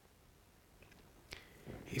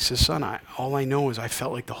 He says, son, all I know is I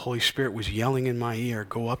felt like the Holy Spirit was yelling in my ear,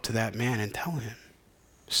 go up to that man and tell him,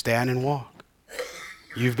 stand and walk.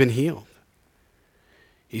 You've been healed.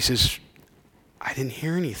 He says, I didn't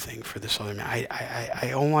hear anything for this other man.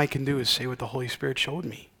 All I can do is say what the Holy Spirit showed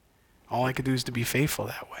me. All I could do is to be faithful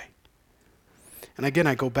that way. And again,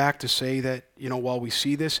 I go back to say that, while we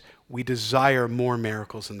see this, we desire more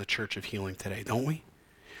miracles in the church of healing today, don't we?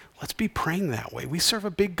 Let's be praying that way. We serve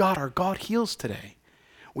a big God. Our God heals today.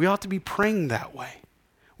 We ought to be praying that way.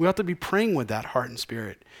 We ought to be praying with that heart and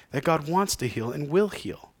spirit that God wants to heal and will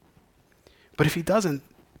heal. But if he doesn't,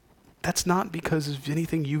 that's not because of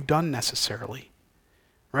anything you've done necessarily,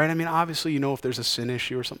 right? I mean, obviously, if there's a sin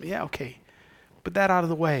issue or something. Yeah, okay. But that out of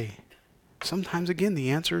the way. Sometimes, again, the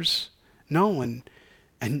answer's no,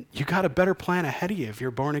 and you got a better plan ahead of you if you're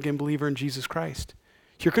a born-again believer in Jesus Christ.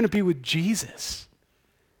 You're going to be with Jesus.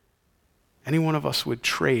 Any one of us would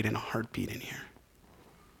trade in a heartbeat in here.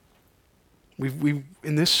 We've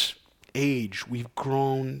in this age, we've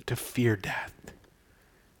grown to fear death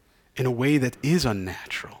in a way that is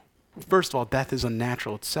unnatural. First of all, death is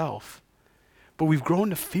unnatural itself. But we've grown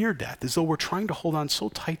to fear death as though we're trying to hold on so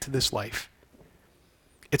tight to this life.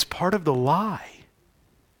 It's part of the lie.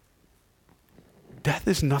 Death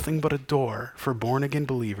is nothing but a door for born-again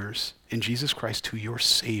believers in Jesus Christ to your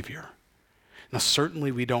Savior. Now,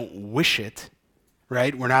 certainly we don't wish it,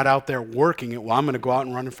 right? We're not out there working it. Well, I'm going to go out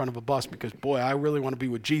and run in front of a bus because, boy, I really want to be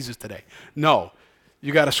with Jesus today. No,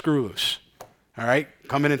 you got to screw loose, all right?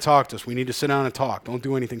 Come in and talk to us. We need to sit down and talk. Don't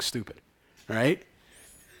do anything stupid, all right?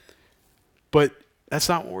 But that's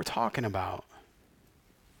not what we're talking about.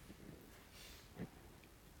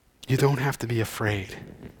 You don't have to be afraid.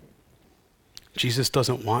 Jesus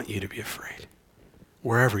doesn't want you to be afraid,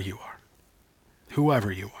 wherever you are, whoever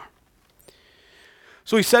you are.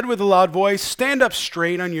 So he said with a loud voice, "Stand up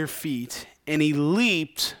straight on your feet." And he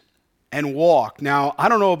leaped and walked. Now, I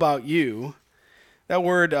don't know about you. That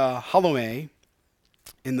word halome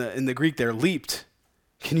in the Greek there, leaped.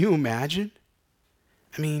 Can you imagine?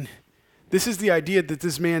 I mean, this is the idea that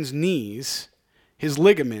this man's knees, his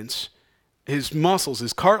ligaments, his muscles,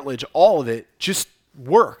 his cartilage, all of it just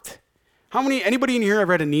worked. Anybody in here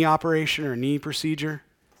ever had a knee operation or a knee procedure?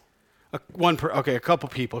 A couple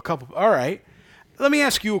people. All right. Let me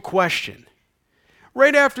ask you a question.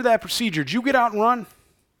 Right after that procedure, did you get out and run?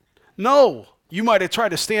 No. You might have tried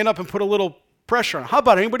to stand up and put a little pressure on. How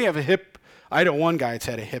about anybody have a hip? I know one guy that's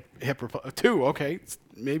had a hip two. Okay.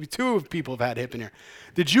 Maybe two people have had hip in here.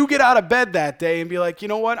 Did you get out of bed that day and be like, you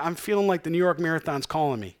know what? I'm feeling like the New York Marathon's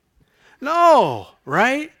calling me. No,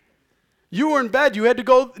 right? You were in bed. You had to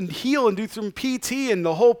go and heal and do some PT and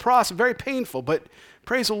the whole process. Very painful, but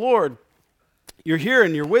praise the Lord. You're here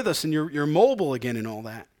and you're with us and you're mobile again and all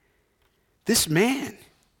that. This man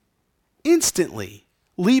instantly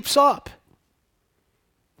leaps up.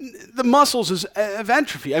 The muscles of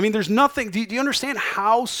entropy. I mean, there's nothing. Do you understand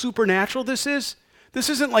how supernatural this is? This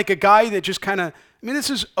isn't like a guy that just kind of, this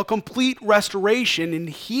is a complete restoration and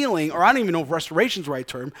healing, or I don't even know if restoration is the right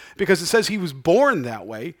term, because it says he was born that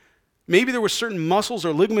way. Maybe there were certain muscles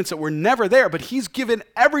or ligaments that were never there, but he's given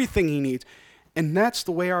everything he needs. And that's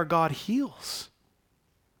the way our God heals.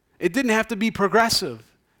 It didn't have to be progressive.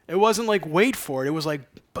 It wasn't like wait for it. It was like,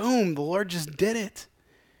 boom, the Lord just did it.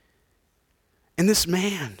 And this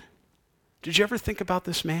man, did you ever think about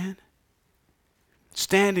this man?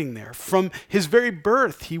 Standing there. From his very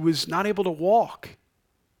birth, he was not able to walk.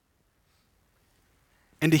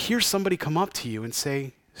 And to hear somebody come up to you and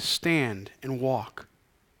say, stand and walk.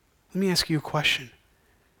 Let me ask you a question.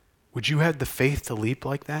 Would you have the faith to leap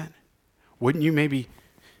like that? Wouldn't you maybe,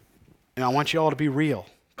 and I want you all to be real,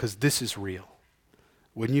 because this is real.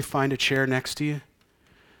 Wouldn't you find a chair next to you?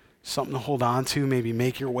 Something to hold on to, maybe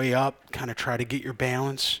make your way up, kind of try to get your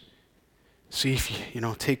balance. See if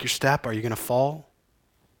you take your step. Are you going to fall?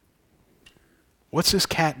 What's this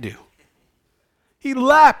cat do? He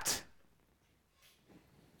leapt.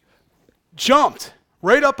 Jumped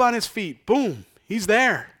right up on his feet. Boom. He's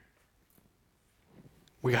there.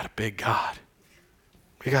 We got a big God.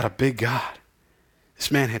 We got a big God.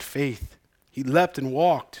 This man had faith. He leapt and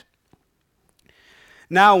walked.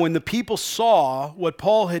 Now, when the people saw what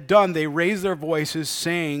Paul had done, they raised their voices,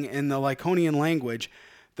 saying in the Lycaonian language,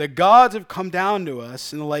 "The gods have come down to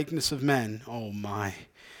us in the likeness of men." Oh my.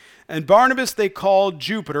 And Barnabas they called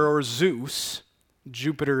Jupiter, or Zeus.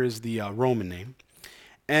 Jupiter is the Roman name.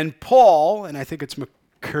 And Paul, and I think it's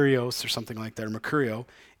Mercurios or something like that, or Mercurio,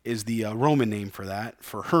 is the Roman name for that,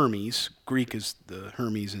 for Hermes. Greek is the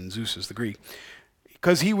Hermes and Zeus is the Greek.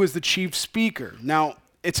 Because he was the chief speaker. Now,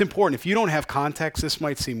 it's important. If you don't have context, this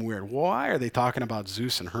might seem weird. Why are they talking about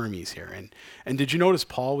Zeus and Hermes here? And did you notice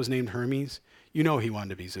Paul was named Hermes? You know he wanted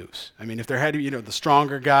to be Zeus. I mean, if there had to be, the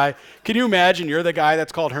stronger guy. Can you imagine you're the guy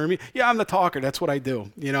that's called Hermes? Yeah, I'm the talker. That's what I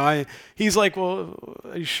do. He's like, well,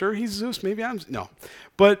 are you sure he's Zeus? Maybe I'm. No.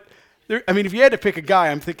 But, if you had to pick a guy,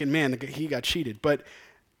 I'm thinking, man, he got cheated. But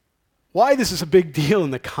why this is a big deal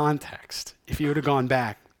in the context, if you would have gone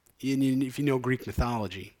back, if you know Greek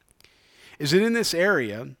mythology, is that in this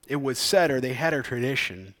area, it was said, or they had a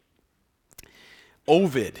tradition,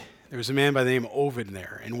 Ovid, There was a man by the name of Ovid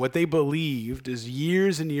there, and what they believed is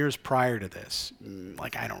years and years prior to this,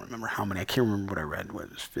 like I don't remember how many, I can't remember what I read, what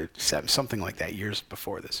it was 57, something like that, years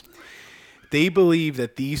before this. They believed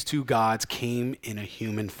that these two gods came in a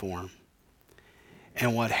human form.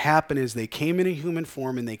 And what happened is they came in a human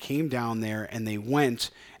form and they came down there and they went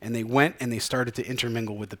and they started to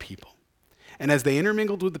intermingle with the people. And as they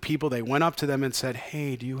intermingled with the people, they went up to them and said,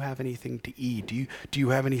 "Hey, do you have anything to eat? Do you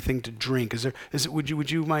have anything to drink?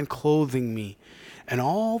 Would you mind clothing me?" And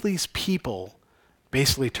all these people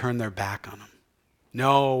basically turned their back on them.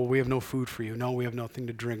 "No, we have no food for you. No, we have nothing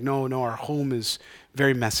to drink. No, our home is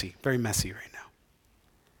very messy right now."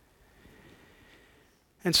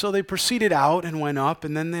 And so they proceeded out and went up,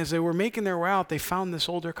 and then as they were making their way out, they found this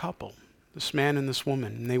older couple, this man and this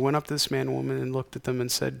woman. And they went up to this man and woman and looked at them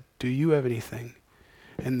and said, "Do you have anything?"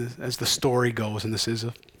 And as the story goes, and this is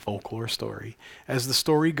a folklore story, as the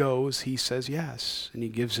story goes, he says yes, and he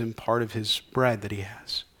gives him part of his bread that he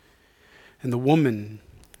has. And the woman,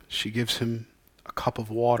 she gives him a cup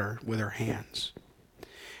of water with her hands.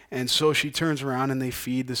 And so she turns around and they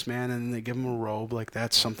feed this man and then they give him a robe, like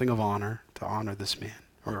that's something of honor, to honor this man,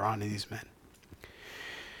 or honor these men.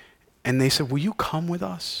 And they said, "Will you come with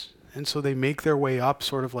us?" And so they make their way up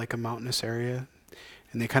sort of like a mountainous area,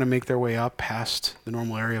 and they kind of make their way up past the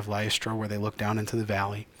normal area of Lystra where they look down into the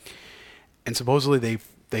valley. And supposedly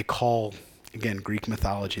they call, again, Greek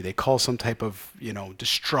mythology, they call some type of,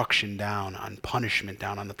 destruction down, on punishment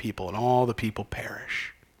down on the people, and all the people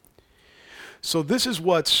perish. So this is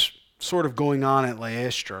what's sort of going on at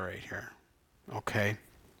Lystra right here, okay?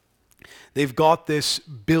 They've got this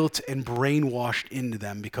built and brainwashed into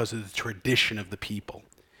them because of the tradition of the people.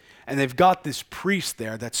 And they've got this priest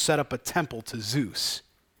there that set up a temple to Zeus.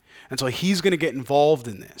 And so he's going to get involved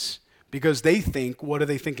in this because they think, what are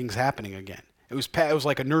they thinking is happening again? It was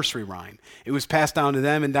like a nursery rhyme. It was passed down to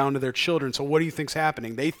them and down to their children. So what do you think's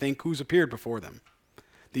happening? They think who's appeared before them?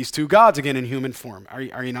 These two gods again in human form.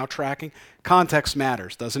 Are you now tracking? Context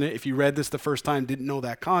matters, doesn't it? If you read this the first time, didn't know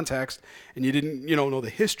that context, and you didn't, know the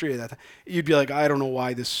history of that, you'd be like, I don't know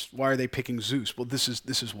why are they picking Zeus? Well, this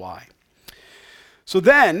is why. So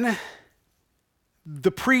then,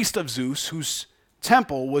 the priest of Zeus, whose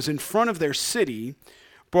temple was in front of their city,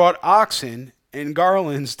 brought oxen and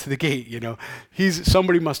garlands to the gate.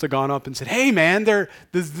 Somebody must have gone up and said, "Hey man, the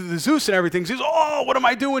Zeus and everything." He says, "Oh, what am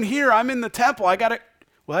I doing here? I'm in the temple. I got to."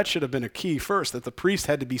 Well, that should have been a key first, that the priest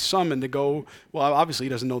had to be summoned to go. Well, obviously he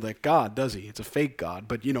doesn't know that God, does he? It's a fake God,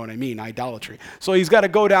 but you know what I mean, idolatry. So he's got to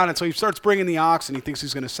go down, and so he starts bringing the oxen. He thinks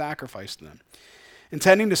he's going to sacrifice them,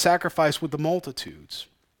 intending to sacrifice with the multitudes.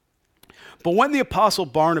 But when the apostle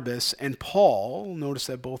Barnabas and Paul, notice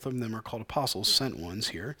that both of them are called apostles, sent ones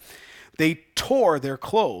here, they tore their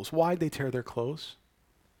clothes. Why'd they tear their clothes?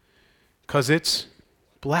 Because it's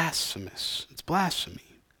blasphemous. It's blasphemy.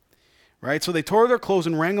 Right? So they tore their clothes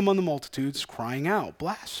and rang among the multitudes, crying out,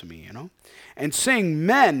 blasphemy, and saying,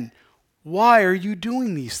 "Men, why are you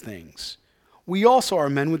doing these things? We also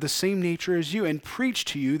are men with the same nature as you, and preach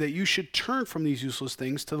to you that you should turn from these useless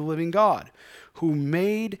things to the living God, who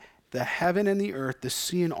made the heaven and the earth, the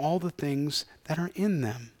sea, and all the things that are in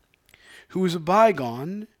them, who in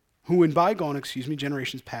bygone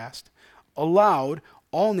generations past, allowed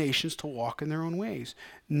all nations to walk in their own ways.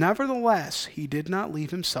 Nevertheless, he did not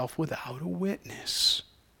leave himself without a witness."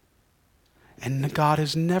 And God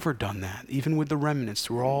has never done that, even with the remnants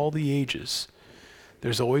through all the ages.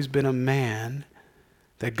 There's always been a man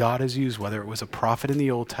that God has used, whether it was a prophet in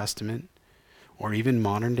the Old Testament or even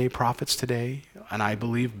modern day prophets today. And I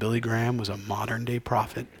believe Billy Graham was a modern day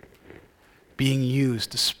prophet being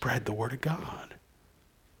used to spread the word of God,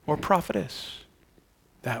 or prophetess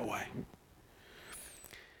that way.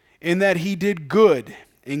 In that he did good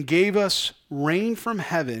and gave us rain from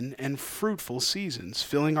heaven and fruitful seasons,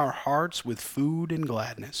 filling our hearts with food and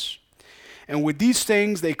gladness. And with these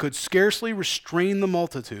things they could scarcely restrain the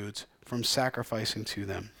multitudes from sacrificing to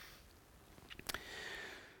them.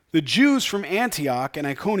 The Jews from Antioch and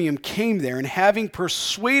Iconium came there, and having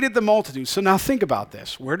persuaded the multitude. So now think about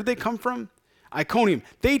this. Where did they come from? Iconium.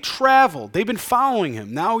 They traveled. They've been following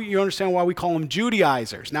him. Now you understand why we call them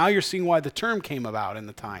Judaizers. Now you're seeing why the term came about in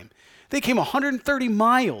the time. They came 130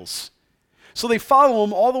 miles. So they follow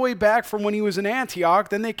him all the way back from when he was in Antioch.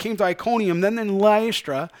 Then they came to Iconium, then in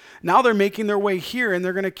Lystra. Now they're making their way here, and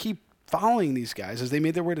they're going to keep following these guys as they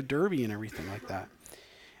made their way to Derbe and everything like that.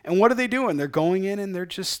 And what are they doing? They're going in and they're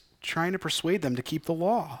just trying to persuade them to keep the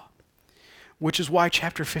law, which is why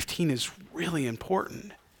chapter 15 is really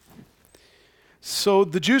important. So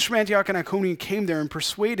the Jews from Antioch and Iconium came there and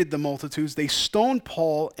persuaded the multitudes. They stoned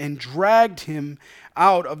Paul and dragged him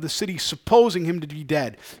out of the city, supposing him to be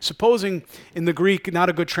dead. Supposing, in the Greek, not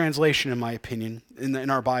a good translation in my opinion, in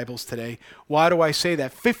our Bibles today. Why do I say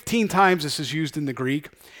that? 15 times this is used in the Greek,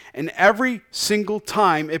 and every single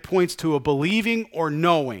time it points to a believing or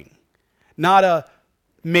knowing, not a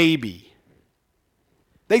maybe.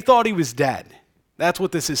 They thought he was dead. That's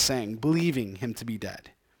what this is saying, believing him to be dead.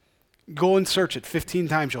 Go and search it 15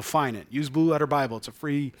 times, you'll find it. Use Blue Letter Bible. It's a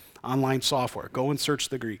free online software. Go and search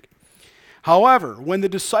the Greek. However, when the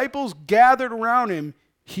disciples gathered around him,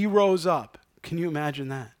 he rose up. Can you imagine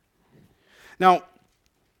that? Now,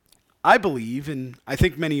 I believe, and I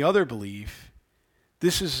think many other believe,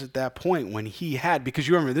 this is at that point when he had, because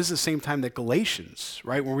you remember, this is the same time that Galatians,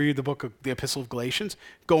 right, when we read the book of the Epistle of Galatians,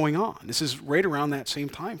 going on. This is right around that same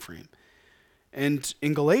time frame. And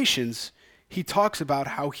in Galatians, he talks about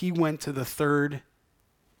how he went to the third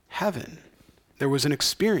heaven. There was an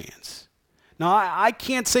experience. Now, I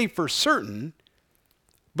can't say for certain,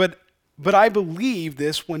 but I believe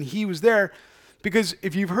this when he was there, because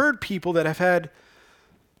if you've heard people that have had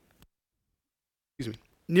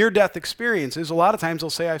near-death experiences, a lot of times they'll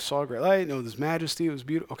say, I saw a great light, no, this majesty, it was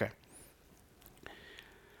beautiful. Okay.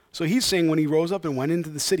 So he's saying when he rose up and went into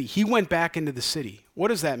the city, he went back into the city. What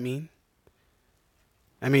does that mean?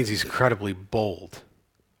 That means he's incredibly bold,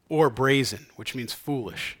 or brazen, which means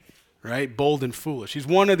foolish, right? Bold and foolish. He's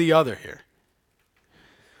one or the other here.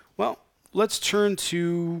 Well, let's turn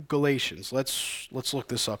to Galatians. Let's look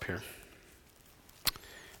this up here.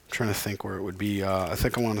 I'm trying to think where it would be. I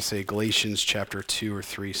think I want to say Galatians chapter 2 or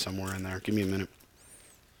 3, somewhere in there. Give me a minute.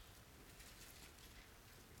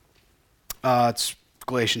 It's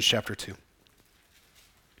Galatians chapter 2.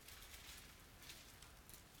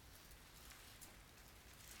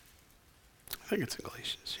 I think it's in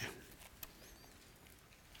Galatians, yeah.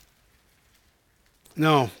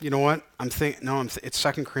 No, you know what? It's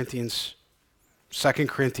 2 Corinthians. 2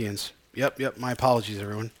 Corinthians. Yep, my apologies,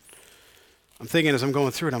 everyone. I'm thinking as I'm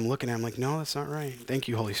going through it, I'm looking at it, I'm like, no, that's not right. Thank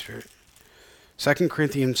you, Holy Spirit. 2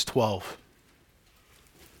 Corinthians 12.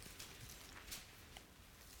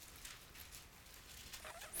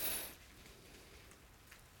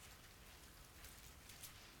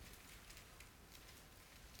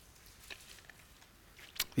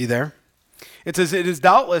 You there? It says, it is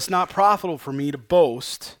doubtless not profitable for me to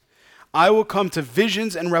boast. I will come to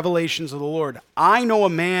visions and revelations of the Lord. I know a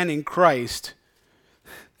man in Christ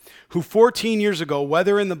who 14 years ago,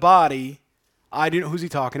 whether in the body, I didn't, who's he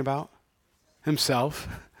talking about? Himself.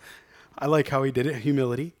 I like how he did it,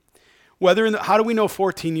 humility. Whether in the, how do we know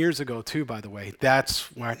 14 years ago too, by the way? That's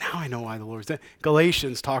where, now I know why the Lord's dead.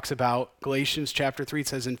 Galatians talks about, Galatians chapter 3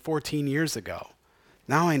 says in 14 years ago.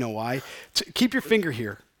 Now I know why. Keep your finger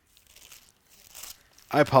here.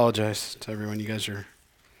 I apologize to everyone. You guys are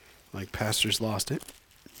like pastors lost it.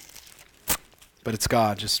 But it's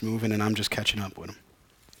God just moving and I'm just catching up with him.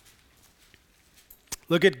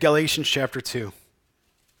 Look at Galatians chapter 2.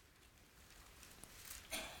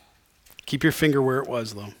 Keep your finger where it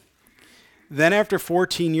was, though. Then after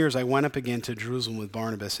 14 years, I went up again to Jerusalem with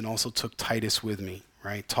Barnabas and also took Titus with me,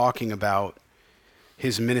 right? Talking about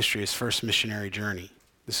his ministry, his first missionary journey.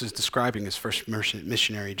 This is describing his first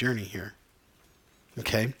missionary journey here.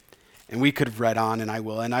 Okay? And we could have read on, and I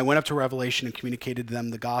will. And I went up to Revelation and communicated to them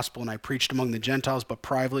the gospel, and I preached among the Gentiles, but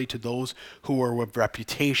privately to those who were of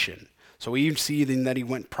reputation. So we even see then that he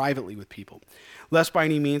went privately with people. Lest by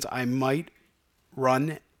any means I might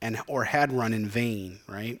run or had run in vain,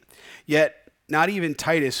 right? Yet not even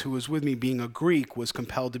Titus, who was with me being a Greek, was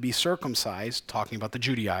compelled to be circumcised, talking about the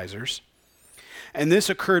Judaizers. And this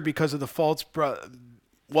occurred because of the false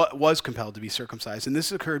was compelled to be circumcised. And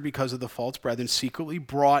this occurred because of the false brethren secretly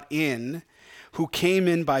brought in, who came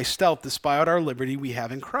in by stealth to spy out our liberty we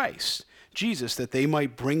have in Christ Jesus, that they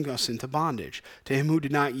might bring us into bondage. To him who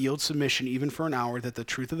did not yield submission even for an hour, that the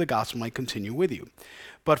truth of the gospel might continue with you.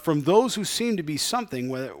 But from those who seem to be something,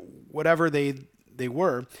 whatever they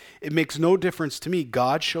were, it makes no difference to me.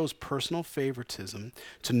 God shows personal favoritism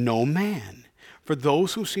to no man. For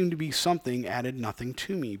those who seem to be something added nothing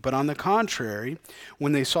to me. But on the contrary,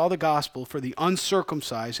 when they saw the gospel for the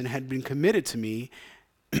uncircumcised and had been committed to me,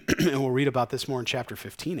 and we'll read about this more in chapter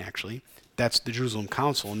 15 actually, that's the Jerusalem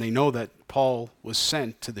Council, and they know that Paul was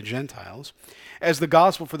sent to the Gentiles, as the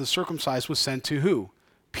gospel for the circumcised was sent to who?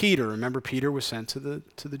 Peter. Remember, Peter was sent to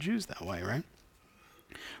the Jews that way, right?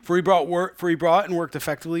 For he brought and worked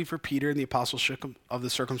effectively for Peter, and the apostleship of the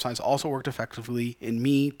circumcised also worked effectively in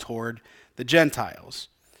me toward the Gentiles.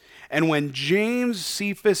 And when James,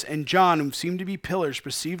 Cephas, and John, who seemed to be pillars,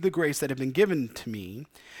 perceived the grace that had been given to me,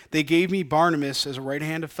 they gave me Barnabas as a right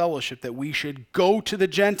hand of fellowship, that we should go to the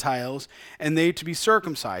Gentiles and they to be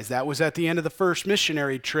circumcised. That was at the end of the first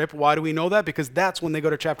missionary trip. Why do we know that? Because that's when they go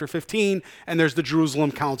to chapter 15 and there's the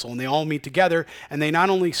Jerusalem Council and they all meet together, and they not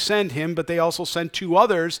only send him, but they also send two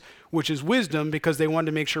others, which is wisdom, because they wanted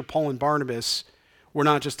to make sure Paul and Barnabas were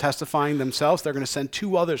not just testifying themselves. They're going to send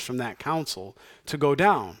two others from that council to go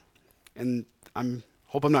down. And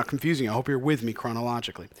hope I'm not confusing you. I hope you're with me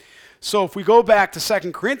chronologically. So if we go back to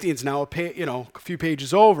 2 Corinthians now, a few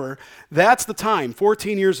pages over, that's the time,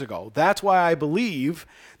 14 years ago. That's why I believe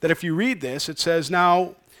that if you read this, it says,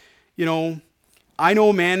 now, I know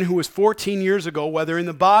a man who was 14 years ago, whether in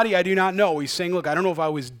the body, I do not know. He's saying, look, I don't know if I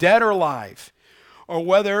was dead or alive, or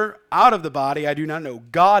whether out of the body, I do not know.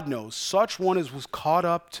 God knows. Such one as was caught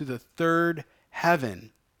up to the third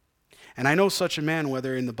heaven. And I know such a man,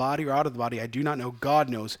 whether in the body or out of the body, I do not know. God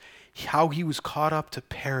knows how he was caught up to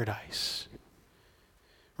paradise.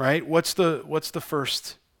 Right? What's the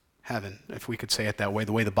first heaven, if we could say it that way,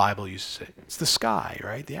 the way the Bible uses it? It's the sky,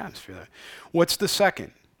 right? The atmosphere. What's the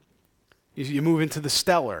second? You move into the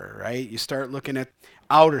stellar, right? You start looking at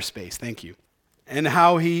outer space. Thank you. And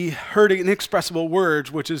how he heard inexpressible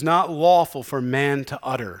words, which is not lawful for man to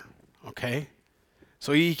utter. Okay?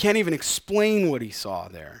 So he can't even explain what he saw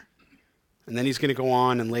there. And then he's going to go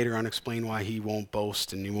on and later on explain why he won't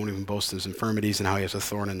boast, and he won't even boast his infirmities and how he has a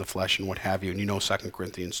thorn in the flesh and what have you. And you know 2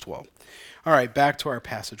 Corinthians 12. All right, back to our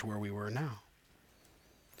passage where we were now.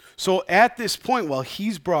 So at this point, while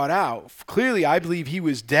he's brought out, clearly I believe he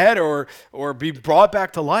was dead or be brought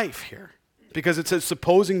back to life here. Because it says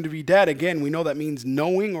supposing to be dead. Again, we know that means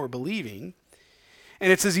knowing or believing.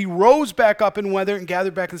 And it says he rose back up and weathered and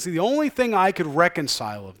gathered back. And see, the only thing I could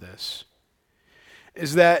reconcile of this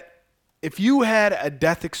is that if you had a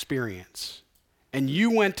death experience and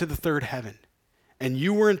you went to the third heaven and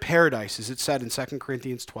you were in paradise, as it said in 2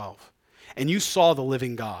 Corinthians 12, and you saw the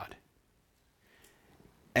living God,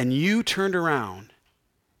 and you turned around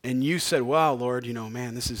and you said, well, Lord,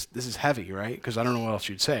 man, this is heavy, right? Because I don't know what else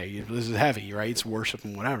you'd say. This is heavy, right? It's worship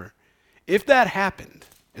and whatever. If that happened,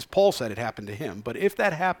 as Paul said it happened to him, but if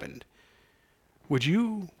that happened, would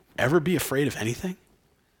you ever be afraid of anything?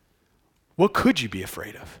 What could you be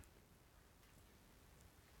afraid of?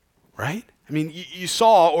 Right? I mean, you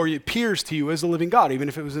saw, or it appears to you as the living God, even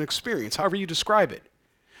if it was an experience, however you describe it.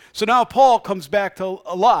 So now Paul comes back to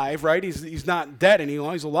alive, right? He's not dead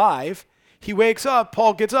anymore, he's alive. He wakes up,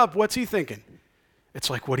 Paul gets up, what's he thinking? It's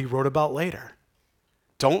like what he wrote about later.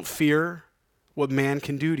 Don't fear what man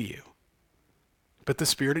can do to you. But the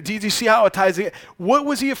Spirit, do you see how it ties in? What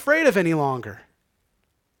was he afraid of any longer?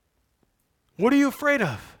 What are you afraid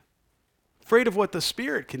of? Afraid of what the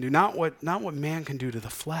Spirit can do, not what man can do to the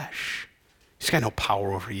flesh. He's got no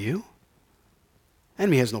power over you.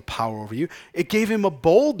 Enemy has no power over you. It gave him a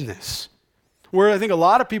boldness where I think a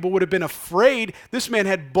lot of people would have been afraid. This man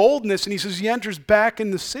had boldness, and he says he enters back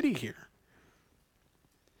in the city here.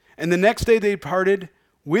 And the next day they parted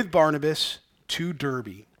with Barnabas to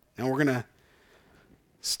Derbe. Now we're going to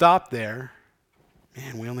stop there.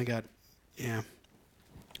 Man, we only got,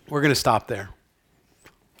 we're going to stop there.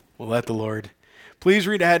 We'll let the Lord. Please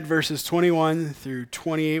read ahead verses 21 through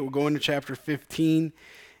 28. We'll go into chapter 15.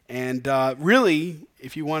 And really,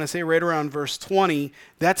 if you want to say right around verse 20,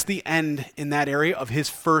 that's the end in that area of his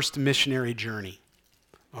first missionary journey.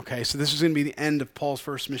 Okay, so this is going to be the end of Paul's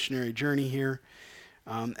first missionary journey here.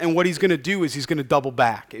 And what he's going to do is he's going to double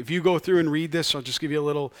back. If you go through and read this, I'll just give you a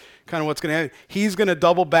little kind of what's going to happen. He's going to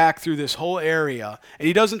double back through this whole area. And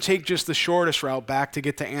he doesn't take just the shortest route back to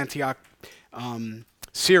get to Antioch,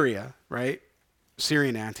 Syria, right?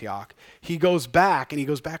 Syrian Antioch. He goes back, and he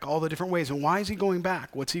goes back all the different ways. And why is he going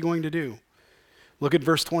back? What's he going to do? Look at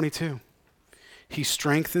verse 22. He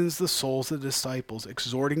strengthens the souls of the disciples,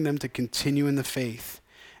 exhorting them to continue in the faith,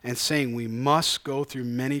 and saying, we must go through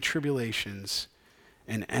many tribulations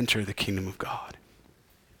and enter the kingdom of God.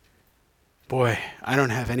 Boy, I don't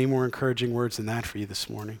have any more encouraging words than that for you this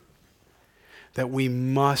morning. That we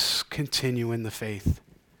must continue in the faith.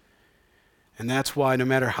 And that's why no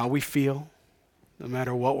matter how we feel, no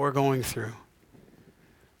matter what we're going through,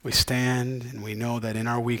 we stand and we know that in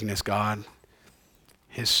our weakness, God,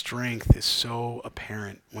 his strength is so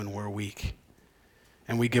apparent when we're weak.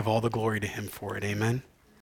 And we give all the glory to him for it. Amen.